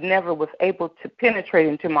place, but it never was able to penetrate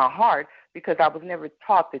into my heart because I was never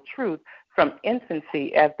taught the truth from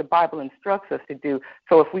infancy as the Bible instructs us to do.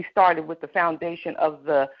 So if we started with the foundation of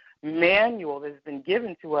the manual that's been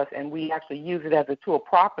given to us and we actually use it as a tool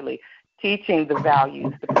properly, teaching the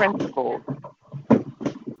values, the principles,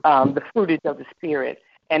 the fruitage of the Spirit,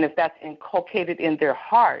 and if that's inculcated in their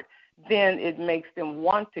heart, then it makes them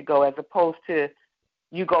want to go, as opposed to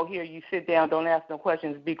you go here, you sit down, don't ask no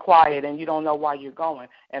questions, be quiet, and you don't know why you're going.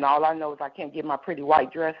 And all I know is I can't get my pretty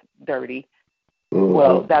white dress dirty. Mm-hmm.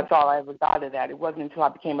 Well, that's all I ever got of that. It wasn't until I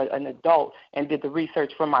became an adult and did the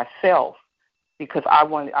research for myself, because I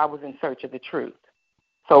was in search of the truth.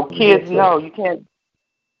 So kids know you can't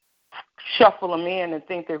shuffle them in and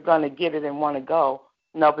think they're going to get it and want to go.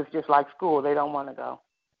 Nope, it's just like school. They don't want to go.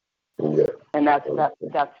 Yeah. And that's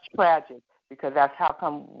tragic, because that's how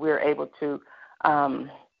come we're able to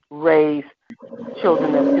raise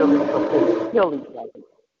children that feel they're supposed to kill each other.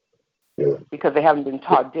 Yeah. Because they haven't been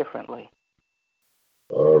taught differently.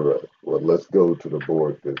 All right. Well, let's go to the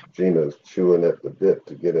board because Gina's chewing at the bit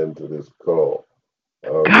to get into this call.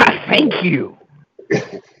 God, thank you.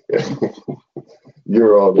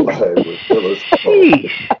 You're on live with Phyllis.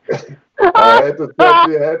 I had to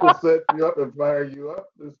set you up and fire you up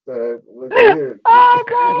this time. Look here. Oh,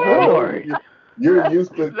 Lord. You're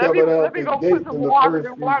used to coming out the gate in the first few minutes. Let me go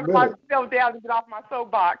put some water myself down and get off my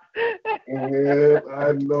soapbox. Yeah,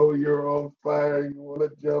 I know you're on fire. You want to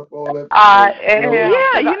jump on it.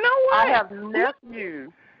 Yeah, you know what? I have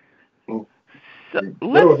nephews. So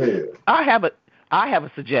go ahead. I have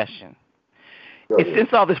a suggestion.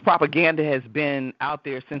 Since all this propaganda has been out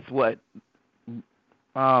there since what?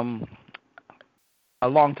 A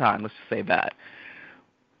long time, let's just say that.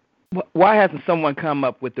 Why hasn't someone come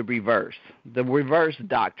up with the reverse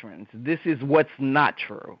doctrines? This is what's not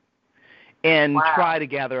true. And try to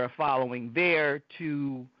gather a following there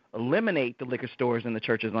to eliminate the liquor stores and the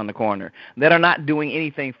churches on the corner that are not doing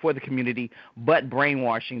anything for the community but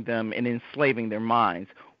brainwashing them and enslaving their minds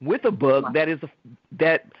with a book that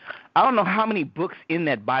I don't know how many books in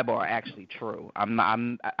that Bible are actually true. I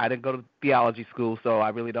didn't go to theology school, so I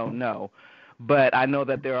really don't know. But I know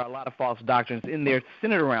that there are a lot of false doctrines in there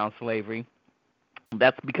centered around slavery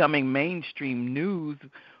that's becoming mainstream news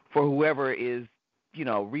for whoever is,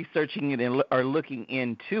 researching it or looking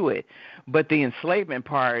into it. But the enslavement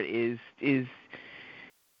part is it's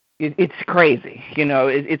crazy.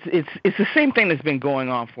 It's the same thing that's been going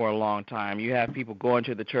on for a long time. You have people going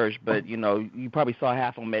to the church, but you probably saw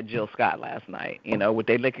half of them at Jill Scott last night. With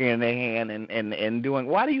their liquor in their hand and doing.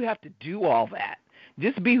 Why do you have to do all that?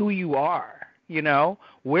 Just be who you are.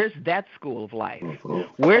 Where's that school of life?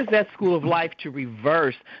 Where's that school of life to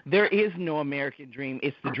reverse? There is no American dream.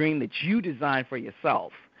 It's the dream that you design for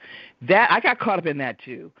yourself. That I got caught up in that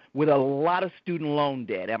too, with a lot of student loan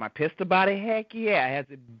debt. Am I pissed about it? Heck yeah.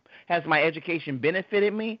 Has my education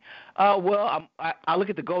benefited me? I look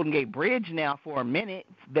at the Golden Gate Bridge now for a minute.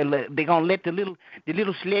 They're gonna let the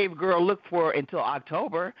little slave girl look for until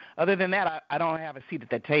October. Other than that, I don't have a seat at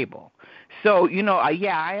that table. So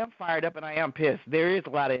I am fired up and I am pissed. There is a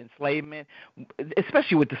lot of enslavement,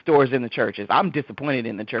 especially with the stores and the churches. I'm disappointed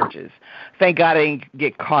in the churches. Thank God I didn't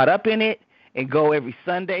get caught up in it and go every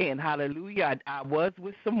Sunday, and hallelujah, I was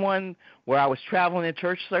with someone where I was traveling the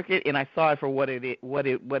church circuit, and I saw it for what it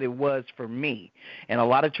was for me. And a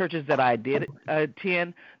lot of churches that I did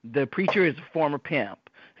attend, the preacher is a former pimp.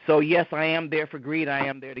 So yes, I am there for greed. I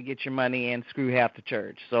am there to get your money and screw half the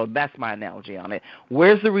church. So that's my analogy on it.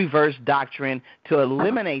 Where's the reverse doctrine to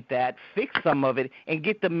eliminate that, fix some of it, and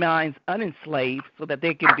get the minds unenslaved so that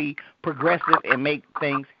they can be progressive and make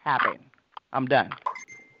things happen? I'm done.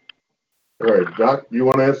 All right, Doc, you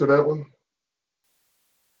want to answer that one?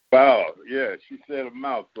 Wow, yeah, she said a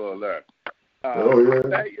mouthful there.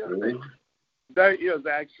 That is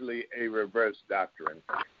actually a reverse doctrine.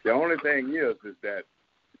 The only thing is that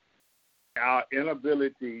our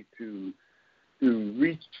inability to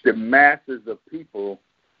reach the masses of people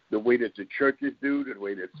the way that the churches do, the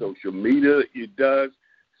way that social media it does,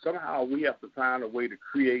 somehow we have to find a way to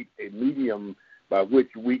create a medium by which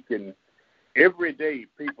we can. Every day,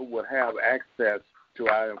 people will have access to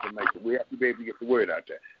our information. We have to be able to get the word out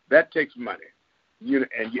there. That takes money.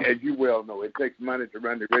 As you well know, it takes money to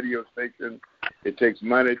run the radio station. It takes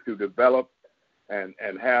money to develop and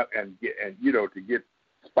to get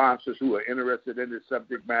sponsors who are interested in this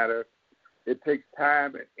subject matter. It takes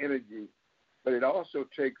time and energy, but it also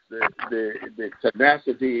takes the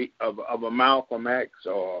tenacity of a Malcolm X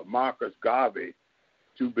or Marcus Garvey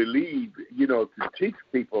to believe, to teach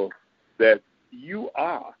people that you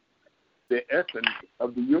are the essence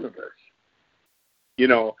of the universe.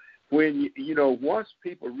 When once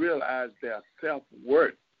people realize their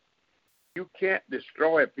self-worth, you can't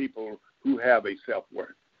destroy people who have a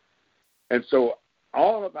self-worth. And so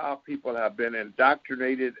all of our people have been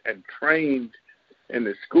indoctrinated and trained in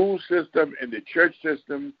the school system, in the church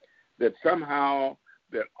system, that somehow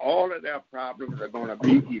that all of their problems are going to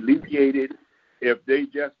be alleviated if they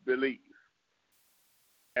just believe.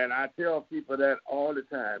 And I tell people that all the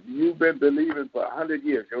time. You've been believing for 100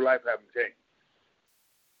 years. Your life hasn't changed.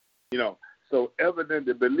 So evident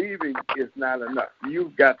that believing is not enough.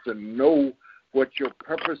 You've got to know what your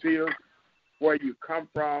purpose is, where you come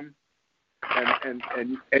from, and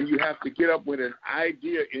you have to get up with an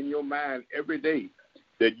idea in your mind every day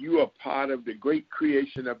that you are part of the great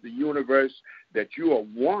creation of the universe, that you are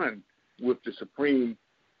one with the supreme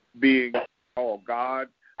being called God,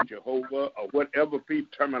 Jehovah, or whatever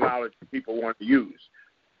terminology people want to use.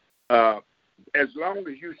 As long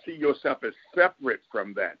as you see yourself as separate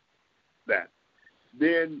from that,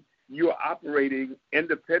 then you're operating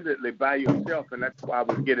independently by yourself, and that's why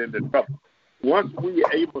we get into trouble. Once we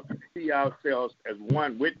are able to see ourselves as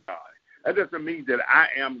one with God, that doesn't mean that I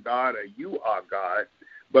am God or you are God,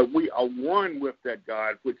 but we are one with that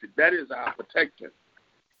God, that is our protection.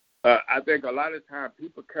 I think a lot of times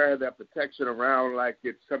people carry that protection around like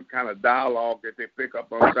it's some kind of dialogue that they pick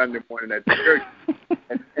up on Sunday morning at the church.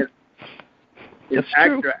 And in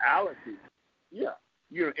actuality,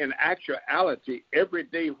 in actuality, every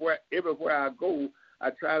day, everywhere I go,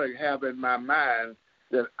 I try to have in my mind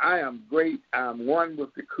that I am great, I'm one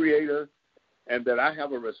with the Creator, and that I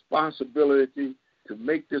have a responsibility to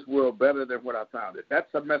make this world better than what I found it.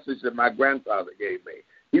 That's a message that my grandfather gave me.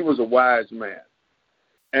 He was a wise man.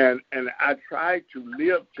 And I try to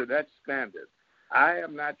live to that standard. I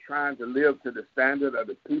am not trying to live to the standard of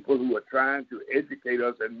the people who are trying to educate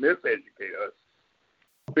us and miseducate us,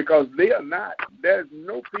 because they are not. There's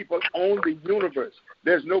no people on the universe.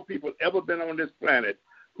 There's no people ever been on this planet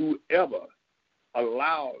who ever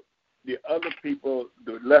allowed the other people,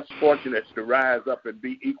 the less fortunate, to rise up and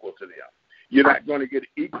be equal to them. You're not going to get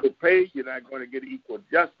equal pay. You're not going to get equal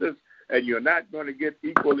justice. And you're not going to get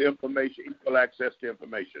equal information, equal access to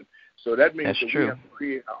information. So that means we have to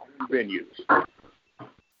create our own venues.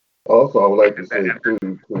 Also, I would like to say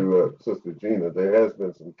to Sister Gina, there has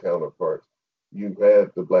been some counterparts. You've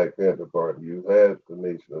had the Black Panther Party. You've had the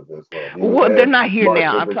Nation of Islam. They're not here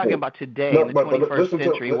now. I'm talking about today, in the 21st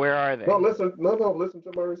century. Where are they? Listen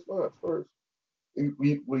to my response first.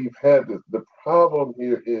 We've had this. The problem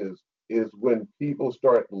here is when people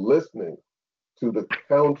start listening to the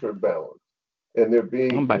counterbalance, and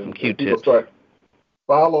people start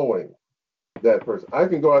following that person. I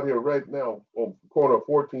can go out here right now on the corner of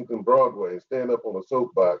 14th and Broadway and stand up on a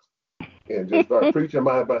soapbox and just start preaching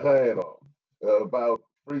my behind off about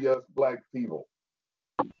free us black people.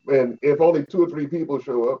 And if only 2 or 3 people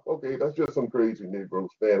show up, okay, that's just some crazy Negro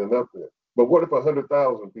standing up there. But what if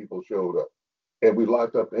 100,000 people showed up and we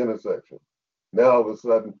locked up the intersection? Now all of a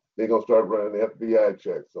sudden they're gonna start running FBI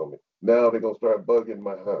checks on me. Now they're gonna start bugging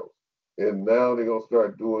my house. And now they're gonna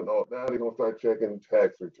start now they're gonna start checking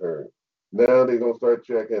tax returns. Now they're gonna start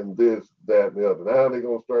checking this, that, and the other. Now they're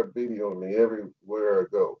gonna start videoing me everywhere I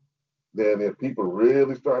go. Then if people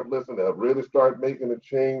really start listening, they'll really start making a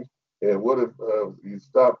change. And what if you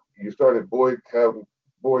started boycotting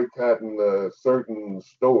certain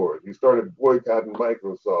stores? You started boycotting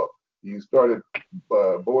Microsoft. You started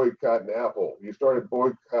boycotting Apple. You started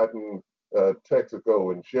boycotting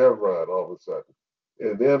Texaco and Chevron all of a sudden.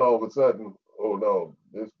 And then all of a sudden, oh no,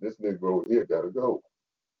 this Negro here got to go.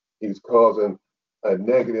 He's causing a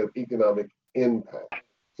negative economic impact.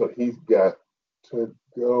 So he's got to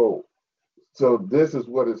go. So this is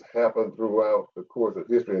what has happened throughout the course of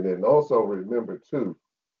history. And then also remember too,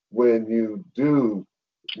 when you do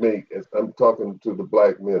as I'm talking to the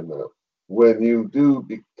black men now, when you do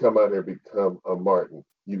come out here, become a Martin,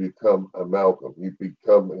 you become a Malcolm, you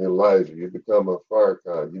become an Elijah, you become a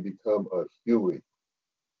Farrakhan, you become a Huey,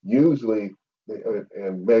 usually,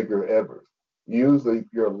 and Medgar Evers, usually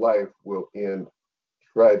your life will end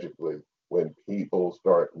tragically when people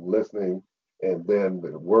start listening, and then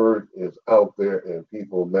the word is out there and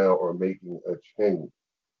people now are making a change.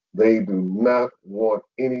 They do not want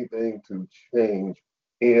anything to change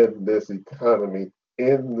in this economy,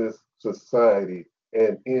 in this society,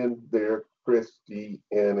 and in their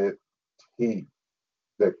Christianity.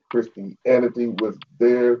 That Christianity was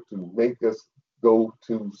there to make us go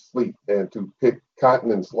to sleep and to pick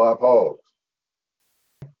cotton and slop hogs.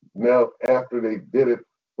 Now, after they did it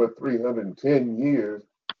for 310 years,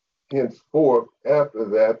 henceforth, after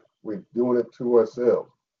that, we're doing it to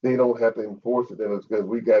ourselves. They don't have to enforce it in us because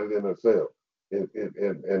we got it in ourselves.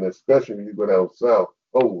 And especially when you go down south,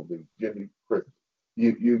 holy Jimmy Christmas,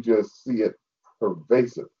 you just see it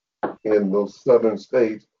pervasive in those southern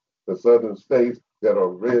states, the southern states that are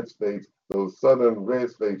red states, those southern red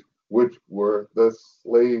states, which were the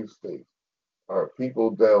slave states. Our people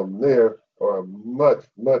down there are much,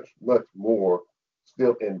 much, much more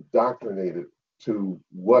still indoctrinated to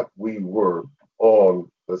what we were on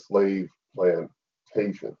the slave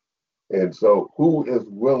plantation. And so who is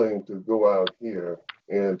willing to go out here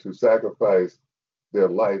and to sacrifice their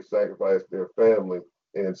life, sacrifice their family,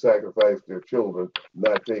 and sacrifice their children,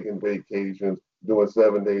 not taking vacations, doing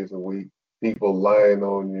 7 days a week, people lying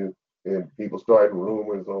on you, and people starting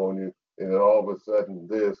rumors on you, and then all of a sudden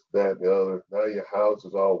this, that, and the other. Now your house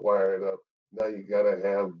is all wired up. Now you gotta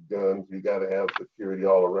have guns, you gotta have security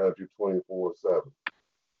all around you 24/7.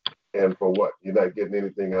 And for what? You're not getting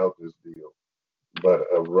anything out of this deal but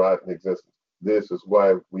a rotten existence. This is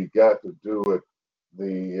why we got to do it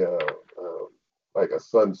like a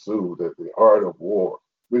Sun Tzu, the art of war.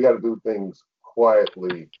 We got to do things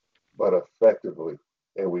quietly but effectively,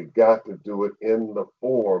 and we got to do it in the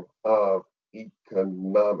form of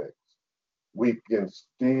economics. We can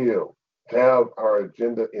still have our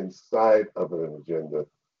agenda inside of an agenda,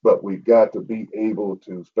 but we got to be able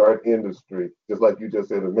to start industry, just like you just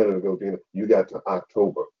said a minute ago, Gina. You got to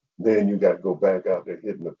October. Then you got to go back out there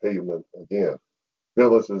hitting the pavement again.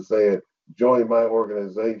 Phyllis is saying, join my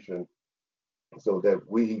organization so that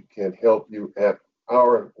we can help you at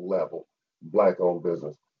our level, Black-owned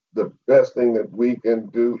business. The best thing that we can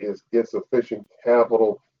do is get sufficient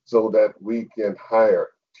capital so that we can hire,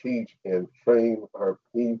 teach, and train our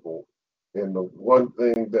people. And the one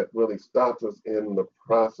thing that really stops us in the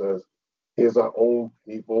process is our own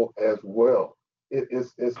people as well.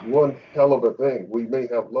 It's one hell of a thing. We may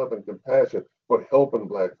have love and compassion for helping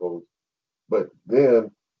Black folks, but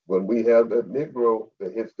then when we have that Negro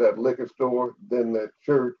that hits that liquor store, then that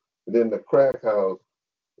church, then the crack house,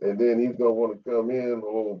 and then he's gonna want to come in,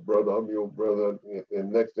 oh brother, I'm your brother,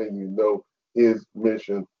 and next thing you know, his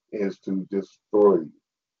mission is to destroy you.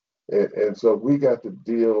 And so we got to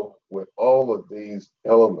deal with all of these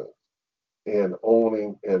elements in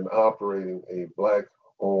owning and operating a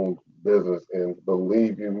Black-owned business. And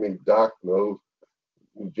believe you me, Doc knows,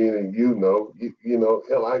 Gina, you know,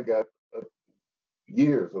 hell, I got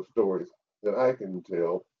years of stories that I can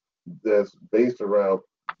tell that's based around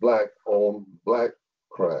Black-owned Black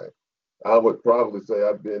crime. I would probably say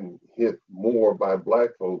I've been hit more by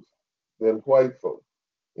Black folks than white folks.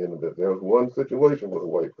 You know, that there was one situation with a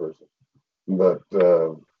white person, but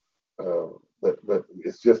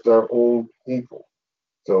it's just our own people.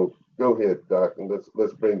 So go ahead, Doc, and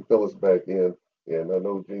let's bring Phyllis back in. And I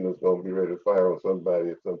know Gina's going to be ready to fire on somebody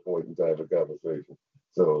at some point in time of the conversation.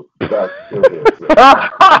 So, Doc, go ahead, sir.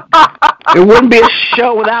 It wouldn't be a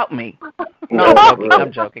show without me. No, I'm joking. Right.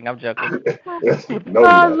 I'm joking. I'm joking. No,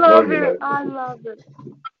 I you're not. No, love you're it. not. I love it.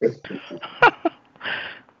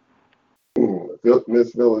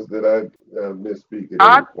 Miss Phyllis, did I misspeak at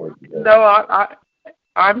I any point? no,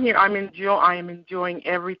 I'm here. I am enjoying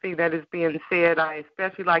everything that is being said. I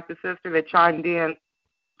especially like the sister that chimed in.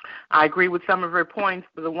 I agree with some of her points,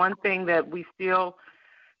 but the one thing that is still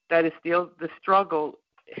the struggle,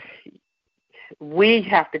 we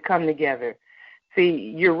have to come together.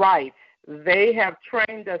 See, you're right. They have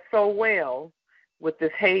trained us so well with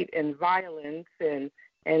this hate and violence and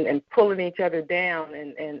pulling each other down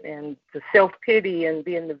and the self-pity and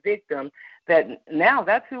being the victim, that now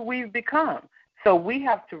that's who we've become. So we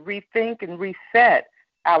have to rethink and reset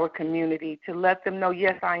our community to let them know,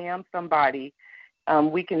 yes, I am somebody.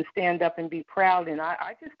 We can stand up and be proud. And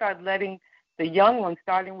I just started letting the young ones,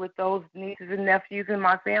 starting with those nieces and nephews in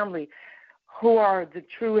my family, who are the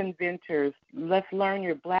true inventors. Let's learn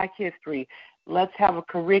your Black history. Let's have a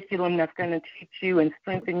curriculum that's going to teach you and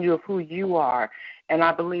strengthen you of who you are. And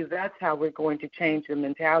I believe that's how we're going to change the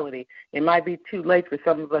mentality. It might be too late for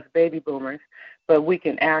some of us baby boomers, but we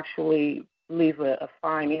can actually leave a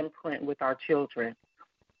fine imprint with our children.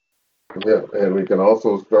 Yeah, and we can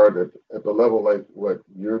also start at the level like what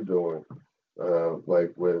you're doing,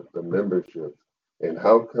 like with the membership. And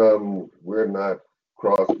how come we're not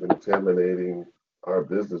cross-contaminating our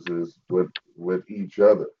businesses with each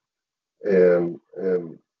other? And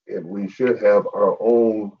we should have our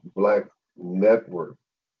own Black network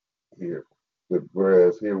here.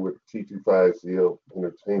 Whereas here with T25CL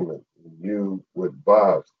Entertainment, you with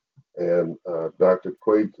Bob's, and Dr.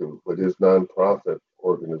 Kwaku with his nonprofit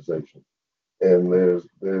organization. And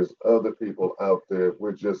there's other people out there.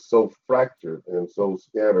 We're just so fractured and so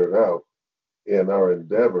scattered out in our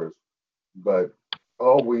endeavors. But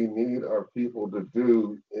all we need our people to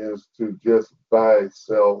do is to just buy,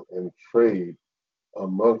 sell, and trade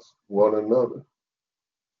amongst one another.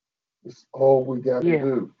 It's all we got to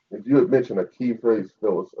do. And you had mentioned a key phrase,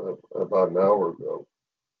 Phyllis, about an hour ago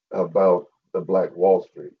about the Black Wall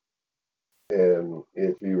Street. And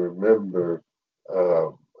if you remember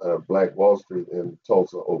Black Wall Street in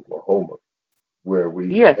Tulsa, Oklahoma, where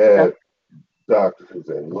we had doctors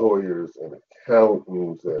and lawyers and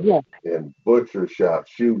accountants and butcher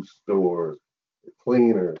shops, shoe stores,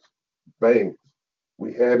 cleaners, banks.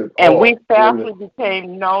 We had it all. And we fastly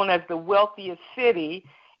became known as the wealthiest city,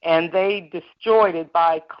 and they destroyed it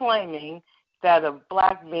by claiming that a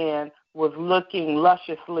Black man was looking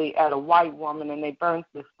lusciously at a white woman, and they burned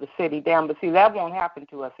the city down. But see, that won't happen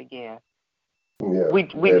to us again. Yeah. Our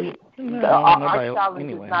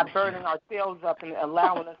challenge is not burning ourselves up and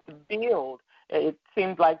allowing us to build. It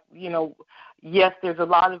seems like, yes, there's a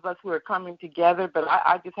lot of us who are coming together, but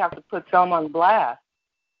I just have to put some on blast.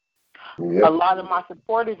 Yep. A lot of my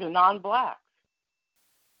supporters are non-Blacks.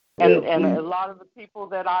 And a lot of the people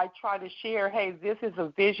that I try to share, hey, this is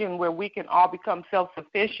a vision where we can all become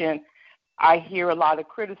self-sufficient, I hear a lot of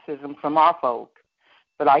criticism from our folk.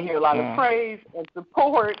 But I hear a lot of praise and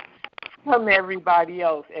support from everybody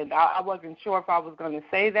else. And I wasn't sure if I was going to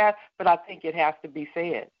say that, but I think it has to be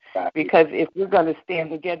said. Because if we're going to stand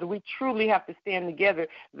together, we truly have to stand together.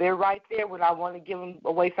 They're right there when I want to give them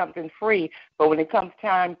away something free. But when it comes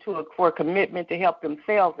time for a commitment to help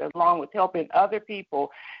themselves along with helping other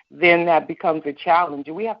people, then that becomes a challenge.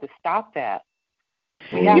 And we have to stop that.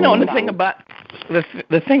 And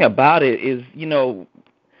the thing about it is,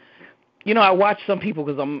 I watch some people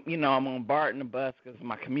because I'm on BART and the bus because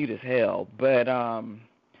my commute is hell. But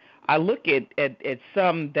I look at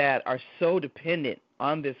some that are so dependent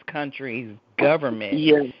on this country's government.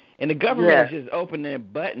 Yes. And the government is just opening a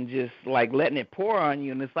button, just like letting it pour on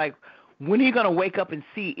you. And it's like, when are you going to wake up and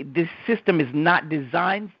see this system is not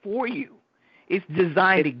designed for you? It's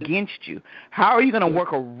designed against you. How are you going to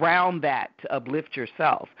work around that to uplift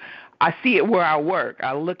yourself? I see it where I work.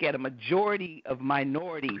 I look at a majority of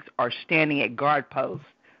minorities are standing at guard posts.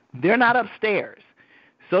 They're not upstairs.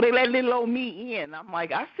 So they let little old me in. I'm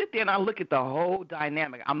like, I sit there and I look at the whole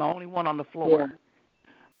dynamic. I'm the only one on the floor. Yeah.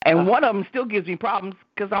 And one of them still gives me problems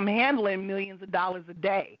because I'm handling millions of dollars a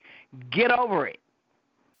day. Get over it.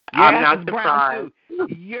 I'm not surprised.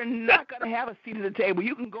 You're not going to have a seat at the table.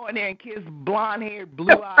 You can go in there and kiss blonde hair,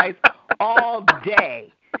 blue eyes all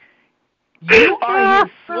day. You are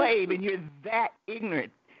his slave, and you're that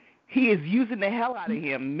ignorant. He is using the hell out of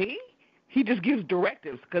him. Me? He just gives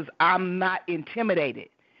directives because I'm not intimidated.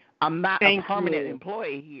 I'm not a permanent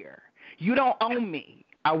employee here. You don't own me.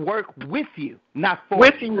 I work with you, not for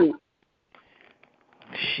you.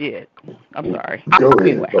 Shit. I'm sorry. Go ahead.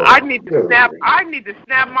 Anyway. I need to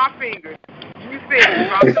snap my fingers. You said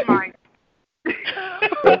drop the mic.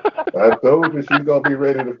 I told you she's gonna be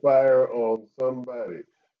ready to fire on somebody.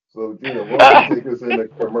 So Gina, why don't you take us in a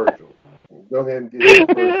commercial? Go ahead and get your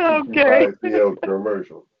first 225 CL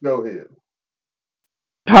commercial. Go ahead.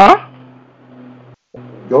 Huh?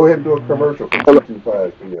 Go ahead and do a commercial for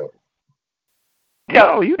 225 CL.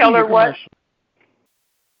 No, you tell her what.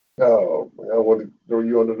 Oh, I want to throw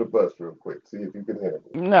you under the bus real quick. See if you can handle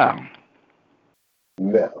it. No.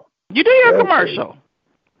 No. You do your commercial.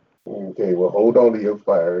 Okay, well, hold on to your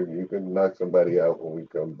fire, and you can knock somebody out when we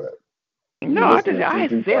come back. No, I said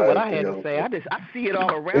what I had to say. I see it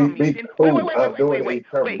all around me. Wait.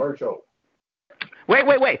 Commercial.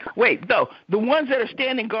 Wait. Though the ones that are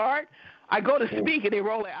standing guard, I go to speak and they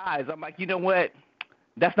roll their eyes. I'm like, you know what?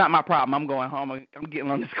 That's not my problem. I'm going home. I'm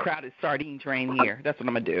getting on this crowded sardine train here. That's what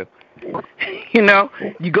I'm gonna do. You know,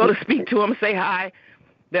 you go to speak to them, say hi.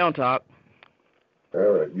 They don't talk. All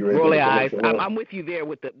right, you ready? Roll their eyes. I'm with you there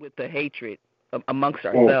with the hatred amongst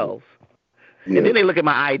ourselves. Yeah. And then they look at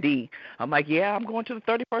my ID. I'm like, yeah, I'm going to the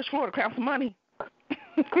 31st floor to count some money.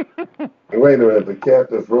 Wait a minute. The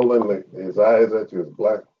cat that's rolling his eyes at you is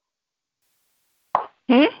black.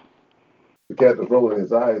 The cat that's rolling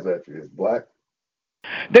his eyes at you is black.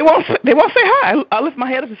 They won't say hi. I lift my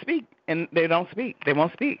head up to speak, and they don't speak. They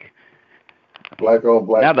won't speak. Black on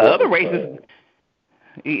black. Now the other races,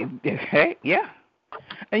 yeah.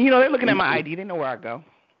 And they're looking at my ID. They know where I go.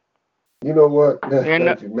 You know what?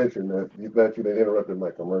 You mentioned that. You interrupted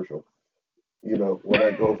my commercial. When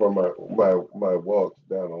I go for my walks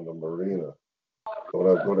down on the marina,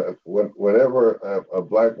 whenever a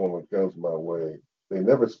black woman comes my way, they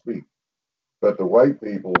never speak. But the white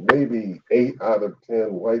people, maybe 8 out of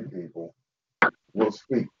 10 white people, will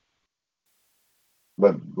speak.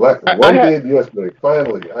 But one did yesterday.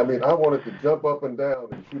 Finally, I wanted to jump up and down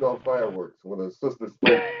and shoot off fireworks when a sister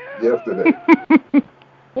spoke yesterday.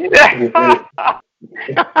 Well,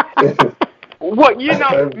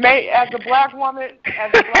 as a black woman,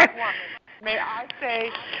 may I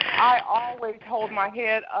say, I always hold my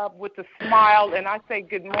head up with a smile, and I say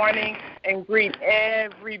good morning and greet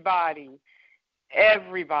everybody. Yeah,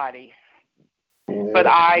 but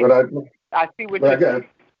I see what you're saying.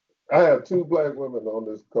 I have 2 black women on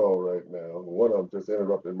this call right now. One of them just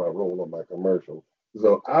interrupted my role on my commercial.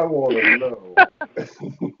 So I want to know,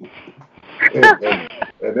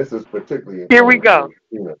 and this is particularly here we go.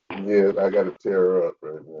 Yeah, I got to tear her up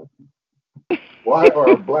right now. Why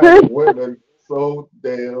are black women so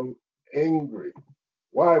damn angry?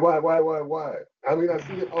 Why? I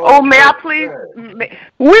see it all. Oh, may I please?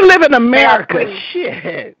 We live in America.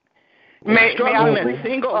 Shit.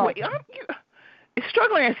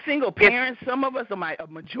 Struggling as single parents, some of us, a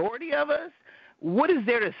majority of us. What is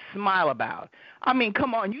there to smile about?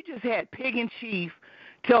 Come on, you just had Pig and Chief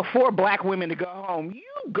tell 4 black women to go home.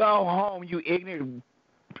 You go home, you ignorant.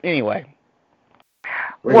 Anyway.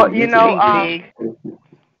 Well, if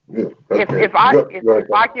I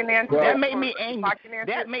can answer that made me angry.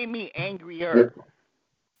 That made me angrier.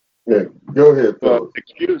 Yeah. Go ahead. Well,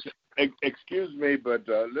 excuse me, but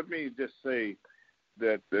let me just say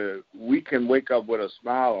that we can wake up with a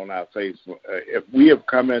smile on our face if we have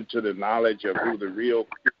come into the knowledge of who the real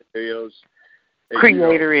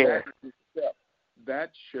creator is.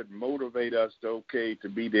 That should motivate us to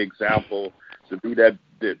be the example, to be that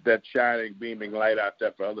shining, beaming light out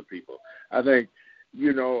there for other people. I think,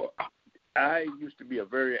 I used to be a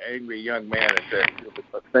very angry young man and said,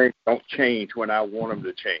 things don't change when I want them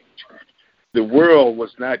to change. The world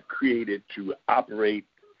was not created to operate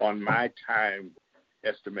on my time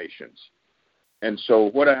estimations. And so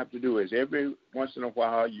what I have to do is every once in a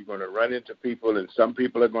while you're going to run into people, and some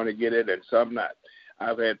people are going to get it and some not.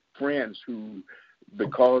 I've had friends who,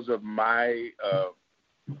 because of my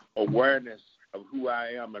awareness of who I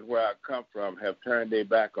am and where I come from, have turned their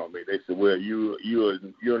back on me. They said, well,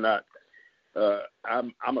 you're not,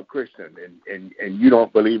 I'm a Christian, and you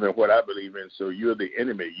don't believe in what I believe in, so you're the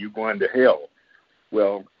enemy. You're going to hell.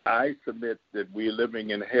 Well, I submit that we're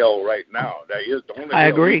living in hell right now. That is the only. I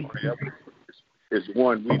agree. Is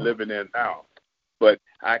one we living in now, but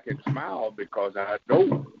I can smile because I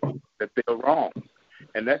know that they're wrong,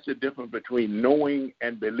 and that's the difference between knowing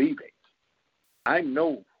and believing. I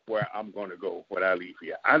know where I'm going to go when I leave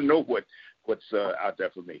here. I know what's out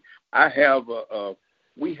there for me. I have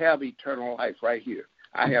we have eternal life right here.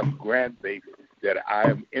 I have grandbabies that I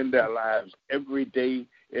am in their lives every day,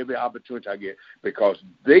 every opportunity I get, because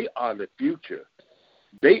they are the future.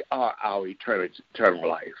 They are our eternal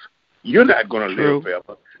life. You're not going to live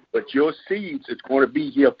forever, but your seeds is going to be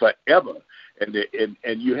here forever.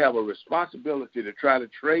 and you have a responsibility to try to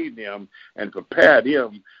train them and prepare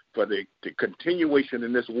them for the continuation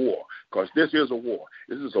in this war, because this is a war.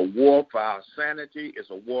 This is a war for our sanity. It's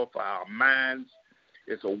a war for our minds.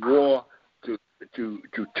 It's a war to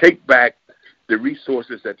take back the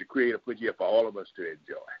resources that the Creator put here for all of us to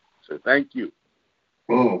enjoy. So thank you.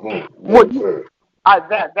 Mm-hmm.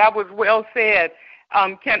 That was well said.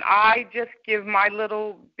 Can I just give my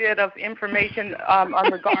little bit of information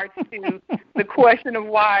on regards to the question of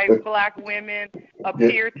why black women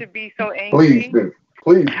appear to be so angry? Please do.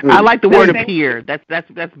 I like the word appear. That's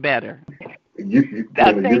better. You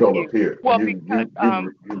don't appear. Well, because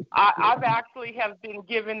I've actually have been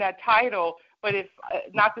given that title, but if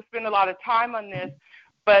not to spend a lot of time on this,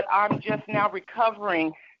 but I'm just now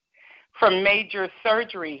recovering from major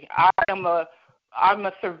surgery. I'm a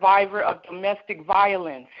survivor of domestic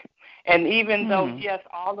violence, and even though yes,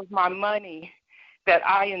 all of my money that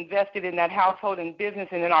I invested in that household and business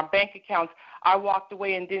and in our bank accounts, I walked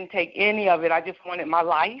away and didn't take any of it. I just wanted my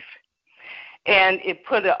life. And it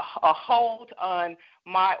put a hold on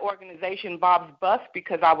my organization, Bob's Bus,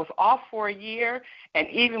 because I was off for a year. And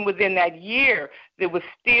even within that year, there was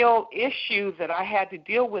still issues that I had to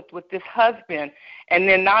deal with this husband. And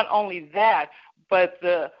then not only that, but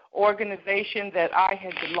the organization that I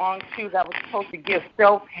had belonged to that was supposed to give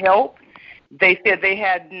self-help, they said they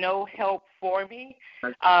had no help for me.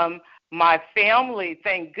 My family,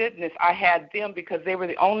 thank goodness I had them, because they were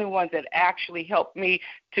the only ones that actually helped me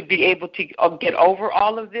to be able to get over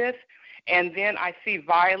all of this. And then I see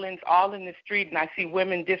violence all in the street, and I see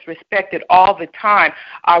women disrespected all the time.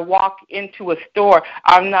 I walk into a store.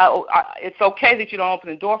 It's okay that you don't open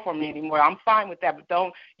the door for me anymore. I'm fine with that, but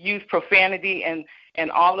don't use profanity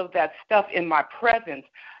and all of that stuff in my presence.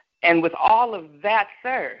 And with all of that,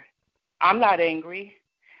 sir, I'm not angry.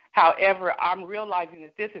 However, I'm realizing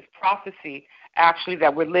that this is prophecy, actually,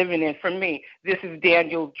 that we're living in. For me, this is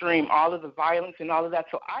Daniel's dream, all of the violence and all of that.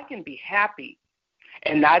 So I can be happy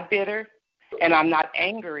and not bitter, and I'm not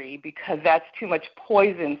angry, because that's too much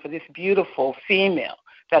poison for this beautiful female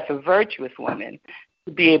that's a virtuous woman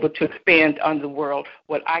to be able to expand on the world.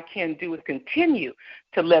 What I can do is continue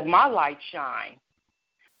to let my light shine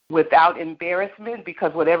without embarrassment,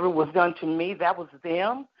 because whatever was done to me, that was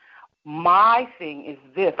them. My thing is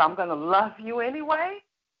this: I'm going to love you anyway.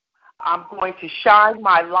 I'm going to shine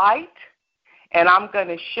my light, and I'm going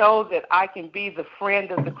to show that I can be the friend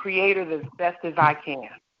of the Creator as best as I can.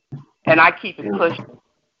 And I keep it pushing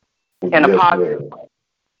in a positive way.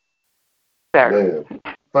 Sir. Man.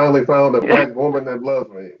 Finally found a black woman that loves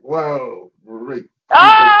me. Wow, Marie.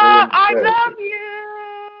 I love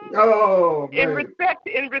you. Oh, man.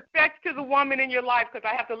 In respect to the woman in your life, because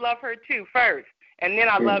I have to love her too first. And then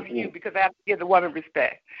I love you, because I have to give the woman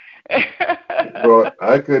respect. Bro,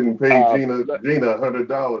 I couldn't pay Gina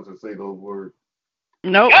 $100 to say those words.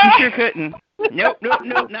 Nope, you sure couldn't. Nope,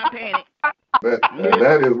 not paying it.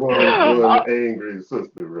 That is one angry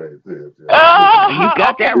sister right there. You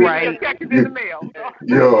got that right.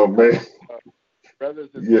 Yo, man. Brothers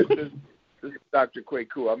and sisters, this is Dr.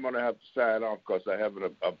 Kwaku. I'm going to have to sign off because I have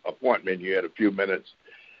an appointment here in a few minutes.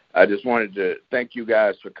 I just wanted to thank you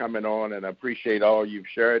guys for coming on, and I appreciate all you've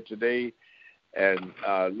shared today. And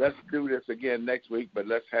let's do this again next week, but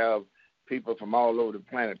let's have people from all over the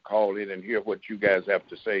planet call in and hear what you guys have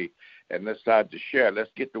to say, and let's start to share.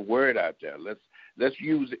 Let's get the word out there. Let's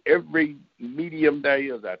use every medium there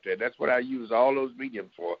is out there. That's what I use all those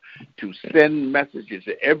mediums for, to send messages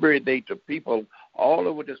every day to people all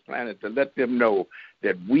over this planet to let them know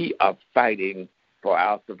that we are fighting for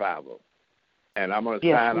our survival. And I'm going to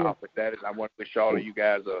sign off with that, and I want to wish all of you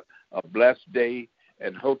guys a blessed day,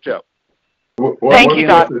 and Hotep. Thank you,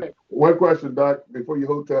 Doc. One question, Doc, before you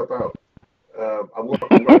Hotep out. I'm going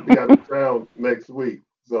to be out of town next week,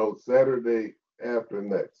 so Saturday after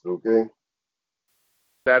next, okay?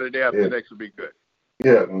 Saturday after next will be good.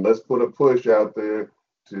 Yeah, and let's put a push out there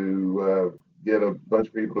to get a bunch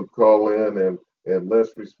of people to call in, and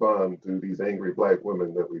let's respond to these angry black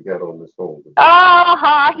women that we got on this phone.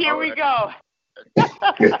 Here we go.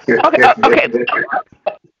 Okay.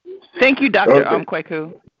 Thank you, Dr.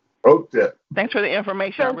 Kwaku. Okay. Thanks for the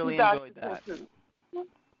information. I really enjoyed that.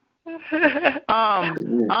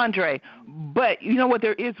 Andre, but you know what?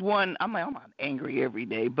 There is one. I'm not angry every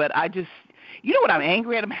day, but I just, you know what I'm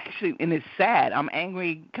angry at? I'm actually, and it's sad. I'm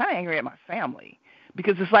kind of angry at my family,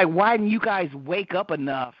 because it's like, why didn't you guys wake up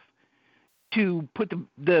enough to put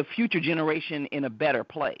the future generation in a better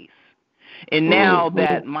place? And now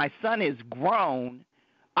that my son is grown,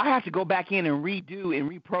 I have to go back in and redo and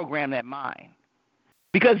reprogram that mind.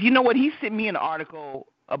 Because you know what? He sent me an article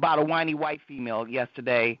about a whiny white female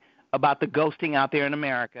yesterday about the ghosting out there in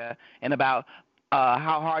America and about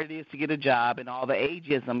how hard it is to get a job and all the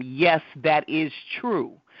ageism. Yes, that is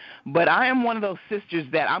true. But I am one of those sisters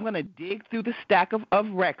that I'm going to dig through the stack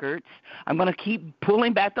of records. I'm going to keep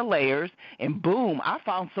pulling back the layers, and boom, I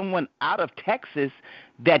found someone out of Texas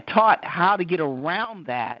that taught how to get around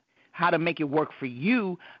that, how to make it work for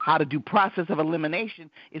you, how to do process of elimination.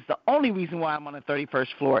 It's the only reason why I'm on the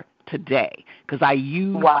 31st floor today, because I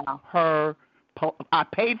used her. I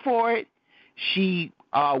paid for it. She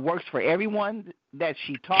works for everyone that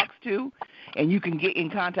she talks to, and you can get in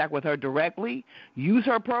contact with her directly. Use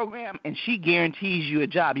her program, and she guarantees you a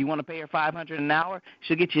job. You want to pay her $500 an hour,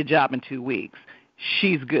 she'll get you a job in 2 weeks.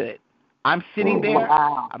 She's good. I'm sitting there.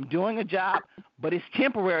 I'm doing a job, but it's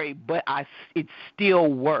temporary, but it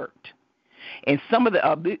still worked. And some of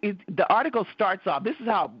the article starts off, this is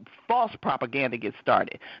how false propaganda gets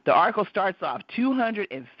started. The article starts off,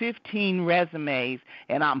 215 resumes,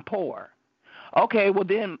 and I'm poor. Okay, well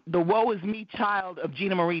then the woe is me child of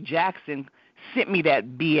Gina Marie Jackson sent me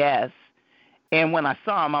that BS. And when I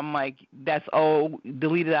saw him, I'm like, that's old,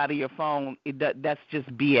 delete it out of your phone. That's just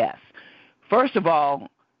BS. First of all,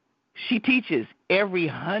 she teaches every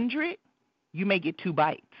 100, you may get 2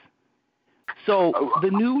 bites. So the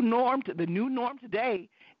new norm today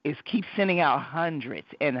is keep sending out hundreds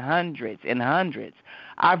and hundreds and hundreds.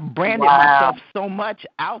 I've branded myself so much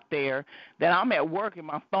out there that I'm at work and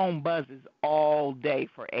my phone buzzes all day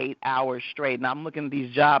for 8 hours straight, and I'm looking at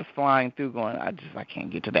these jobs flying through going, I can't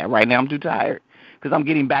get to that right now. I'm too tired because I'm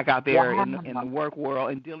getting back out there in the work world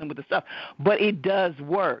and dealing with the stuff. But it does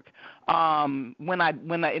work. And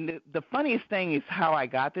the funniest thing is how I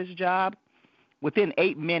got this job. Within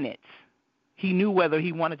 8 minutes, he knew whether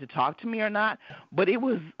he wanted to talk to me or not, but it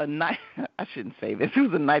was a night, I shouldn't say this, it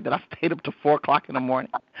was a night that I stayed up to 4 o'clock in the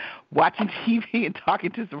morning watching TV and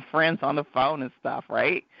talking to some friends on the phone and stuff,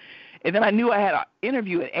 right? And then I knew I had an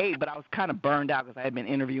interview at 8, but I was kind of burned out because I had been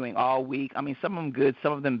interviewing all week. I mean, some of them good,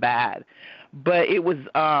 some of them bad. But it was,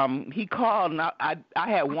 he called, and I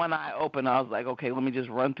had one eye open. I was like, okay, let me just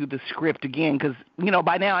run through the script again because,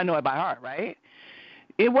 by now I know it by heart, right?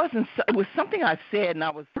 It was something I said, and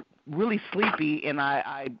I was really sleepy, and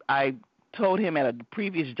I told him at a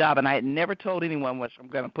previous job, and I had never told anyone, which I'm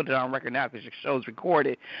going to put it on record now because your show's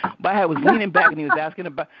recorded, but I was leaning back, and he was asking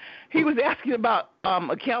about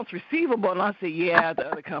accounts receivable, and I said, yeah, the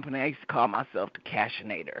other company, I used to call myself the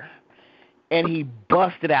Cashinator, and he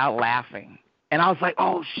busted out laughing. And I was like,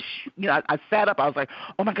 oh, I sat up. I was like,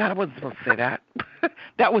 oh, my God, I wasn't supposed to say that.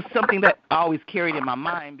 That was something that I always carried in my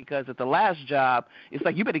mind because at the last job, it's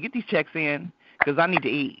like, you better get these checks in because I need to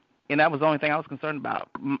eat. And that was the only thing I was concerned about,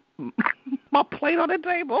 my plate on the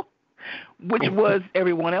table, which was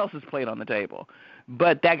everyone else's plate on the table.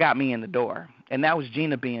 But that got me in the door, and that was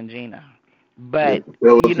Gina being Gina. But,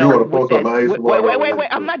 wait,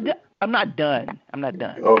 I'm not done.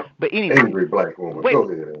 Oh, but anyway, angry black woman. Go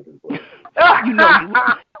ahead, angry black.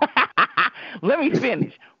 Let me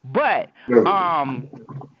finish. But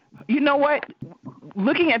you know what?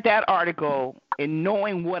 Looking at that article and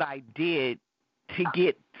knowing what I did to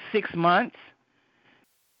get 6 months,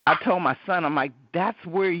 I told my son, I'm like, that's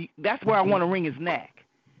where I want to wring his neck.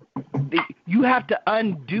 You have to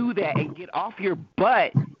undo that and get off your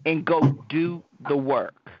butt and go do the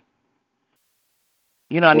work.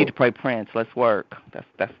 I need to play Prince. Let's work. That's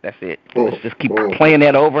it. Let's just keep playing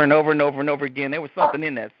that over and over and over and over again. There was something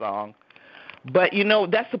in that song. But,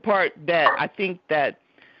 that's the part that I think that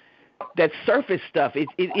surface stuff,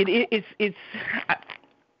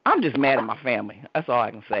 I'm just mad at my family. That's all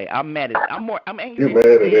I can say. I'm angry. You're mad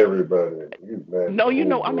at everybody.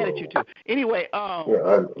 I'm mad at you too. Anyway,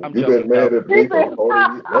 you've been mad at me for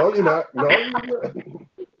 40 years. No, you're not.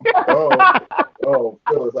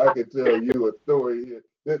 Phyllis, I can tell you a story here.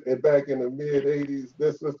 Back in the mid-'80s,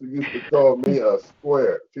 this sister used to call me a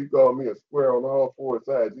square. She called me a square on all 4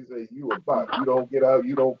 sides. She said, you a bot. You don't get out.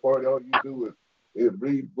 You don't party. All you do is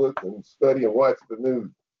read books and study and watch the news.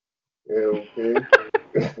 Yeah, okay.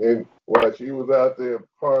 And while she was out there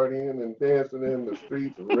partying and dancing in the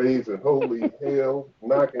streets and raising holy hell,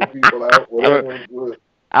 knocking people out, whatever it was.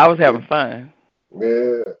 I was having fun.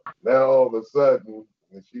 Yeah. Now all of a sudden,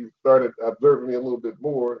 she started observing me a little bit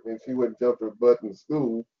more, and she went and jumped her butt in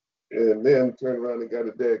school, and then turned around and got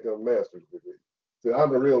a daggone master's degree. So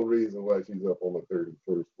I'm the real reason why she's up on the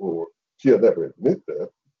 31st floor. She'll never admit that.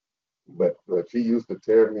 But she used to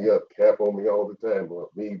tear me up, cap on me all the time about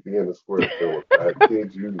me being a square thrower. I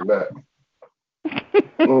kid you not.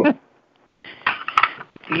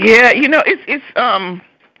 Yeah,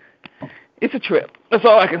 It's a trip. That's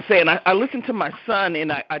all I can say. And I listen to my son,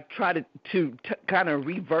 and I try to kind of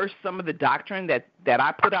reverse some of the doctrine that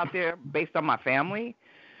I put out there based on my family.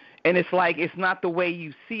 And it's like it's not the way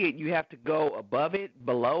you see it. You have to go above it,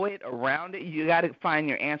 below it, around it. You got to find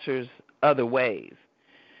your answers other ways.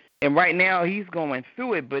 And right now he's going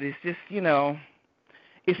through it, but it's just,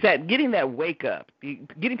 it's that getting that wake up,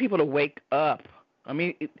 getting people to wake up. I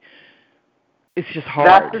mean, it's just hard.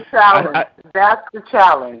 That's the challenge. That's the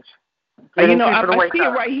challenge. I see it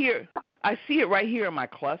right here. I see it right here in my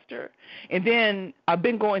cluster. And then I've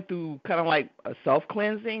been going through kind of like a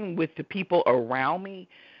self-cleansing with the people around me.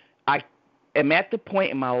 I am at the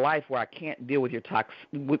point in my life where I can't deal with your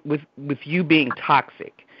with you being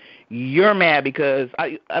toxic. You're mad because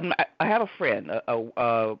I have a friend,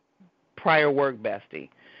 a prior work bestie.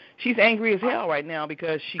 She's angry as hell right now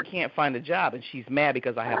because she can't find a job, and she's mad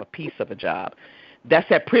because I have a piece of a job. That's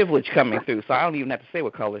that privilege coming through. So I don't even have to say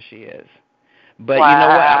what color she is. But wow. You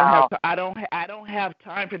know what? I don't have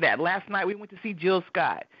time for that. Last night we went to see Jill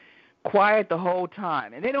Scott. Quiet the whole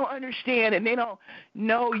time, and they don't understand, and they don't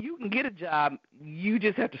know you can get a job. You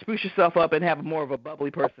just have to spruce yourself up and have more of a bubbly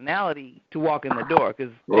personality to walk in the door,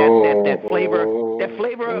 because that flavor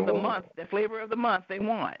of the month they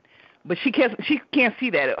want. But she can't see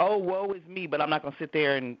that. Oh, woe is me, but I'm not gonna sit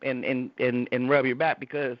there and rub your back,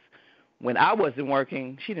 because when I wasn't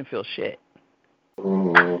working, she didn't feel shit.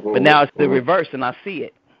 But now it's the reverse, and I see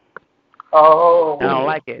it. Oh, I don't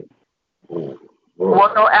like it.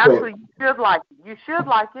 Well, no, actually, you should like it. You should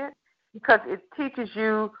like it because it teaches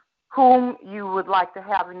you whom you would like to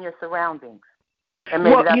have in your surroundings. And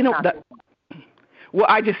maybe well,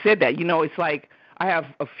 I just said that. It's like I have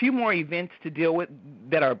a few more events to deal with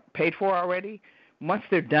that are paid for already. Once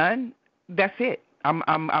they're done, that's it.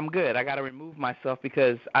 I'm good. I got to remove myself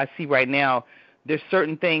because I see right now there's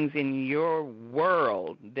certain things in your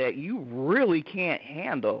world that you really can't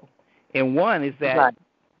handle. And one is that. Right.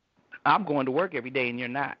 I'm going to work every day, and you're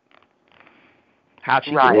not. How'd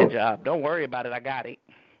she get that job? Don't worry about it. I got it.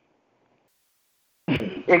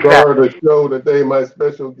 Exactly. Start the show today. My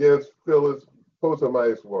special guest, Phyllis, pour some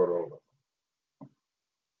ice water on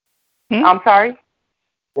her. I'm sorry?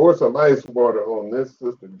 Pour some ice water on this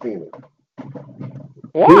Sister Gina.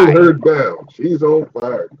 Why? Cool her down. She's on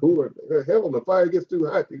fire. Cool her. Hell, when the fire gets too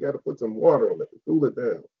hot, you got to put some water on it to cool it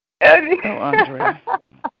down. Oh, Andre.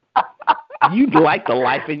 You'd like the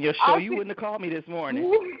life in your show. You wouldn't have called me this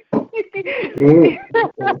morning. Hell,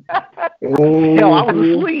 I was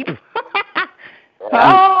asleep.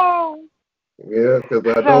 Oh. Yeah,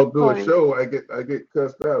 because I don't do a show. I get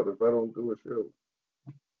cussed out if I don't do a show.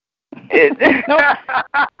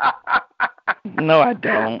 No, I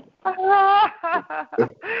don't.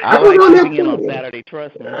 I like sleeping in on Saturday.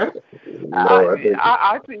 Trust me.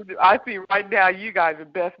 I see. Right now, you guys are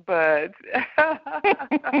best buds.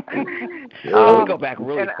 We go back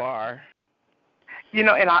really far.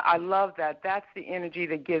 And I love that. That's the energy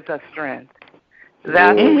that gives us strength.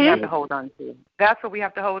 That's what we have to hold on to. That's what we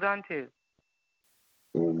have to hold on to.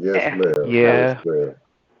 Yes, ma'am. Yeah. Yes, ma'am. Yeah.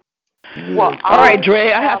 Well, all right,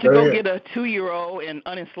 Dre, I have to go get a 2-year-old and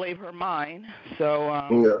unenslave her mind. So,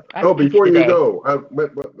 before you go,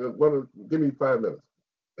 give me 5 minutes.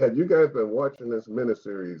 Have you guys been watching this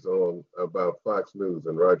miniseries about Fox News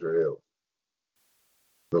and Roger Ailes?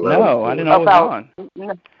 No, I didn't know it was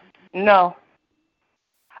on. No.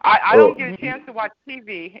 I don't get a chance to watch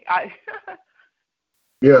TV.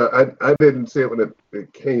 Yeah, I didn't see it when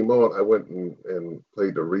it came on. I went and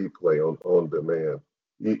played the replay on demand.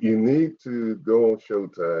 You need to go on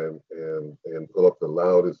Showtime and pull up The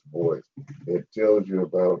Loudest Voice. It tells you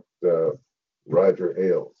about Roger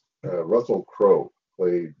Ailes. Russell Crowe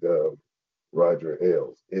played Roger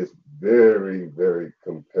Ailes. It's very, very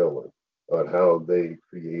compelling on how they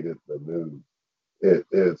created the news.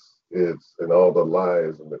 It's and all the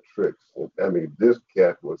lies and the tricks. I mean, this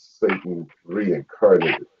cat was Satan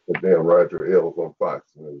reincarnated. The damn Roger Ailes on Fox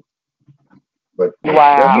News. But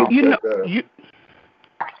wow,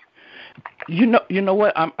 You know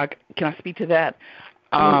what? Can I speak to that?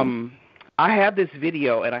 I have this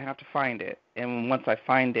video, and I have to find it. And once I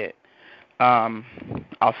find it,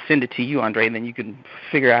 I'll send it to you, Andre, and then you can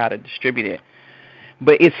figure out how to distribute it.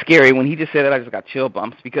 But it's scary. When he just said that, I just got chill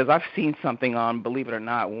bumps because I've seen something on, believe it or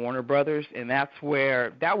not, Warner Brothers, and that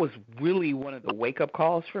was really one of the wake-up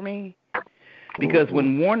calls for me. Because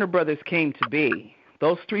when Warner Brothers came to be,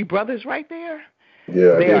 those 3 brothers right there,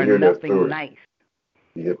 they are nothing nice.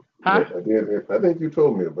 Yep. Huh? Yes, I think you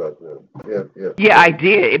told me about that. Yeah. Yeah, I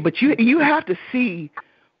did. But you have to see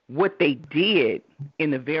what they did in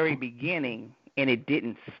the very beginning, and it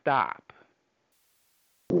didn't stop.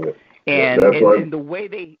 Yeah. And the way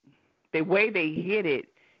the way they hit it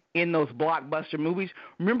in those blockbuster movies.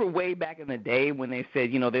 Remember way back in the day when they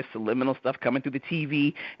said, there's subliminal stuff coming through the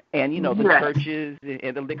TV and, the churches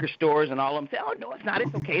and the liquor stores and all of them say, oh, no, it's not.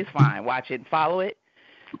 It's okay. It's fine. Watch it and follow it.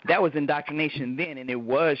 That was indoctrination then, and it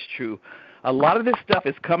was true. A lot of this stuff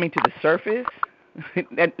is coming to the surface.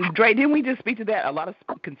 And, Dre, didn't we just speak to that? A lot of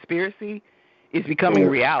conspiracy is becoming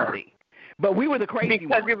reality. But we were the crazy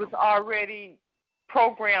because ones. It was already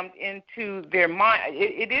programmed into their mind.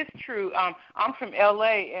 It is true. I'm from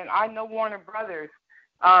L.A., and I know Warner Brothers.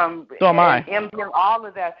 So am I. And MGM, all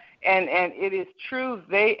of that. And it is true.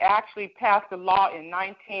 They actually passed a law in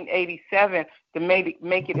 1987 to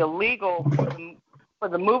make it illegal for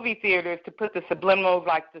the movie theaters to put the subliminals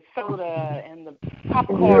like the soda and the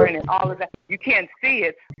popcorn and all of that. You can't see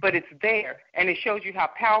it, but it's there, and it shows you how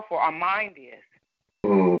powerful our mind is.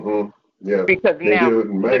 Mm-hmm. Yeah. Because now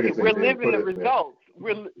we're living the results.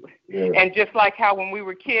 And just like how when we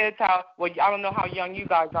were kids, I don't know how young you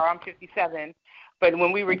guys are. I'm 57. But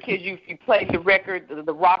when we were kids, if you played the record,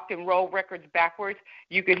 the rock and roll records backwards,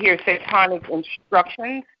 you could hear satanic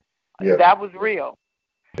instructions. Yeah. That was real.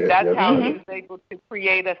 That's how he was able to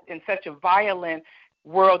create us in such a violent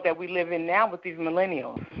world that we live in now with these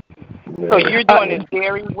millennials. Yeah. So you're doing it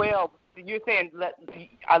very well. You're saying,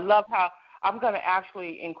 I love how I'm going to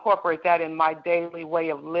actually incorporate that in my daily way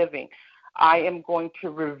of living. I am going to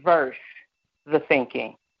reverse the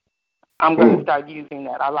thinking. I'm going to start using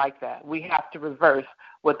that. I like that. We have to reverse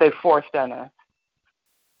what they forced on us.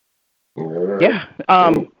 Yeah.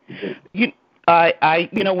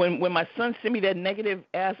 When my son sent me that negative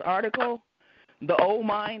ass article, the old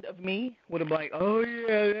mind of me would have been like, oh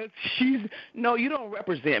yeah, no, you don't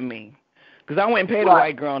represent me, because I went and paid a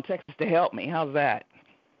white girl in Texas to help me. How's that?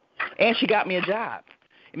 And she got me a job.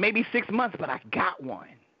 It may be 6 months, but I got one.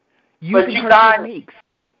 Using her techniques.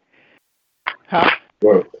 Huh?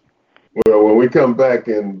 Well, when we come back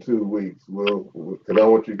in 2 weeks, and I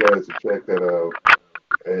want you guys to check that out.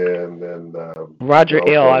 And then Roger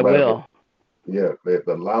L. I will. Yeah,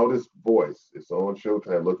 the loudest voice. It's on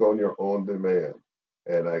Showtime. Look on your own demand.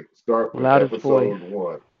 And I start with episode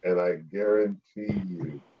 1, and I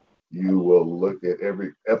guarantee you will look at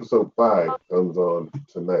episode 5 comes on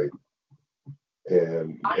tonight.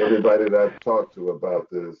 And everybody that I've talked to about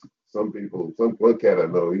this, one cat I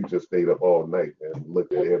know, he just stayed up all night and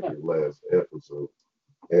looked at every last episode.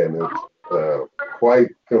 And it's quite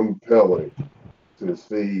compelling to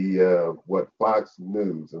see what Fox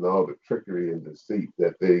News and all the trickery and deceit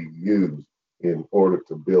that they use in order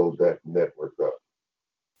to build that network up.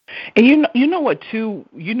 And you know what too?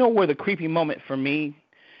 You know where the creepy moment for me,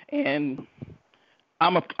 and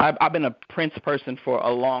I've been a Prince person for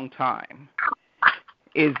a long time,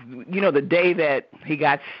 is the day that he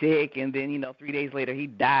got sick and then 3 days later he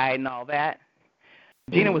died and all that.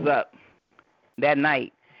 Gina was up that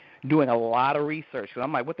night doing a lot of research. So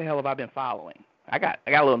I'm like, what the hell have I been following? I got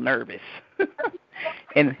a little nervous,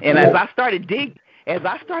 and as I started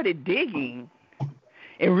digging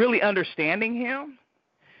and really understanding him,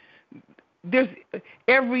 there's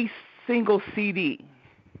every single CD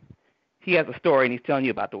he has a story and he's telling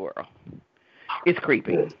you about the world. It's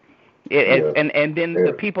creepy. And then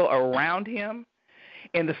the people around him,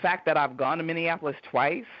 and the fact that I've gone to Minneapolis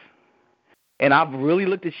twice, and I've really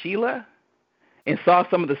looked at Sheila and saw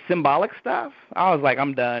some of the symbolic stuff, I was like,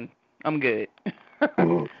 I'm done. I'm good.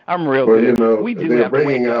 I'm real good. They're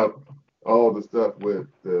bringing out all the stuff with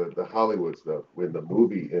the Hollywood stuff, with the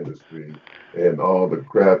movie industry and all the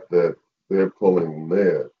crap that they're pulling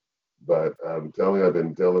there. But I've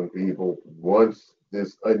been telling people, once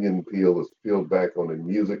this onion peel is peeled back on the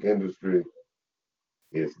music industry,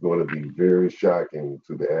 it's going to be very shocking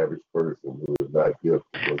to the average person who is not hip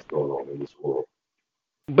to what's going on in this world.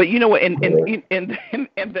 But you know what, and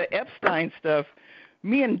the Epstein stuff,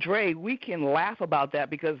 me and Dre, we can laugh about that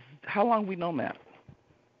because how long have we known that?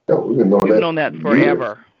 We've known that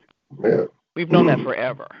forever. Yeah. We've known that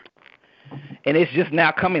forever. And it's just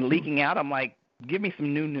now leaking out. I'm like, give me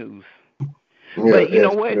some new news. Yeah, but you know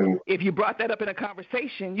what? If you brought that up in a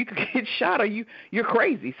conversation, you could get shot or you're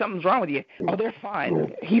crazy. Something's wrong with you. Oh, they're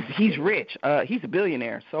fine. He's rich. He's a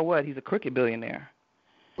billionaire. So what? He's a crooked billionaire.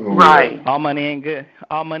 Right. All money ain't good.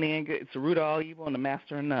 All money ain't good. It's the root of all evil and the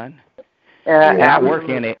master of none. I work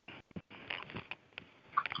in it.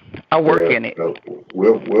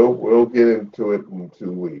 We'll get into it in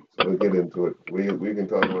 2 weeks. We'll get into it. We can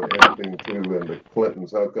talk about everything too. And the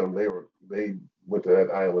Clintons, how come they went to that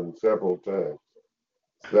island several times?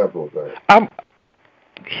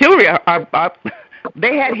 Hillary,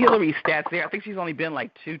 they had Hillary stats there. I think she's only been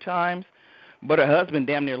like 2 times, but her husband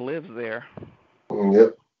damn near lives there.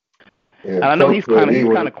 Yep. And I know Trump he's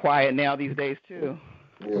said kind of quiet now these days too.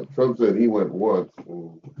 Yeah, Trump said he went once,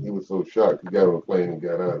 and he was so shocked he got on a plane and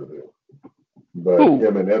got out of there. But Who?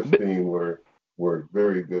 him and Epstein were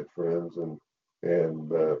very good friends, and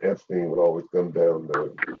Epstein would always come down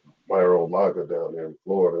to Mar-a-Lago down there in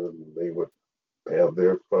Florida, and they would have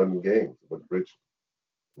their fun games with rich,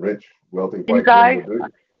 wealthy You white men guys, would do.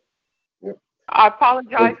 Yep. I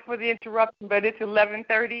apologize for the interruption, but it's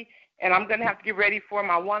 11:30, and I'm going to have to get ready for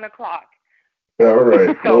my 1 o'clock. All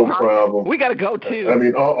right, So no problem. We got to go too. I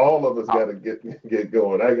mean, all of us got to get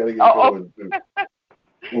going. I got to get going too.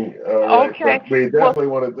 All right. Okay. But we definitely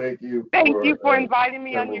want to thank you. Thank you for inviting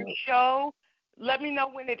me on coming. your show. Let me know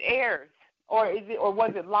when it airs, or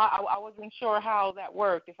was it live? I wasn't sure how that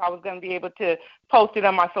worked. If I was going to be able to post it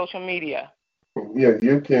on my social media. Yeah,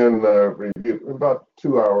 you can review in about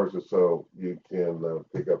 2 hours or so. You can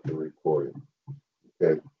pick up the recording.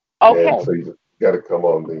 Okay. Okay. And so you got to come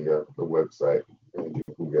on the website and you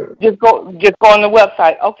can get it. Just go on the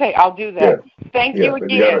website. Okay, I'll do that. Yeah. Thank you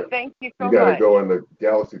again. Thank you so much. You got to go in the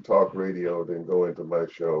Galaxy Talk Radio, then go into my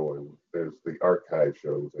show, and there's the archive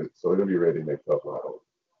shows. So it'll be ready in a couple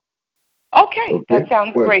hours. Okay, that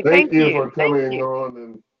sounds great. Thank you for Thank coming you. on.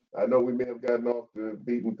 And I know we may have gotten off the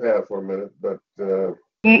beaten path for a minute, but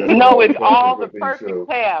no, it's all the perfect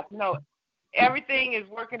path. No, everything is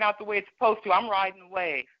working out the way it's supposed to. I'm riding the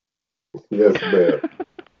wave. Yes, ma'am.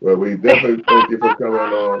 Well, we definitely thank you for coming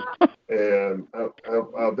on, and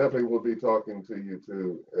I'll definitely will be talking to you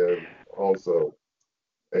too, and also,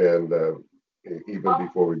 and even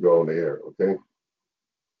before we go on the air, okay?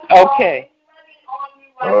 Okay.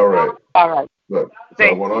 All right. All right. Look, so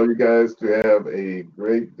I want all you guys to have a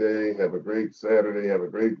great day, have a great Saturday, have a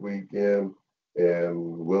great weekend,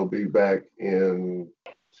 and we'll be back in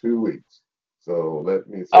 2 weeks. So let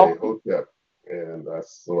me say hotep, and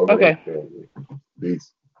assalamu alaikum.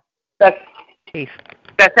 Peace.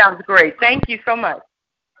 That sounds great. Thank you so much.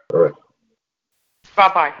 All right.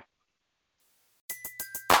 Bye-bye.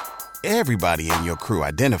 Everybody in your crew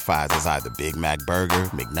identifies as either Big Mac Burger,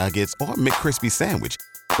 McNuggets, or McCrispy Sandwich.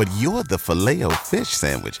 But you're the Filet-O-Fish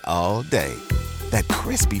Sandwich all day. That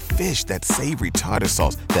crispy fish, that savory tartar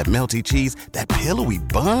sauce, that melty cheese, that pillowy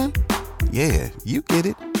bun. Yeah, you get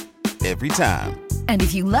it. Every time. And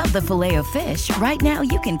if you love the Filet-O-Fish, right now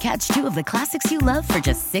you can catch 2 of the classics you love for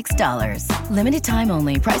just $6. Limited time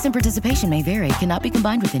only. Price and participation may vary. Cannot be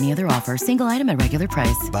combined with any other offer. Single item at regular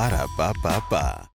price. Ba-da-ba-ba-ba.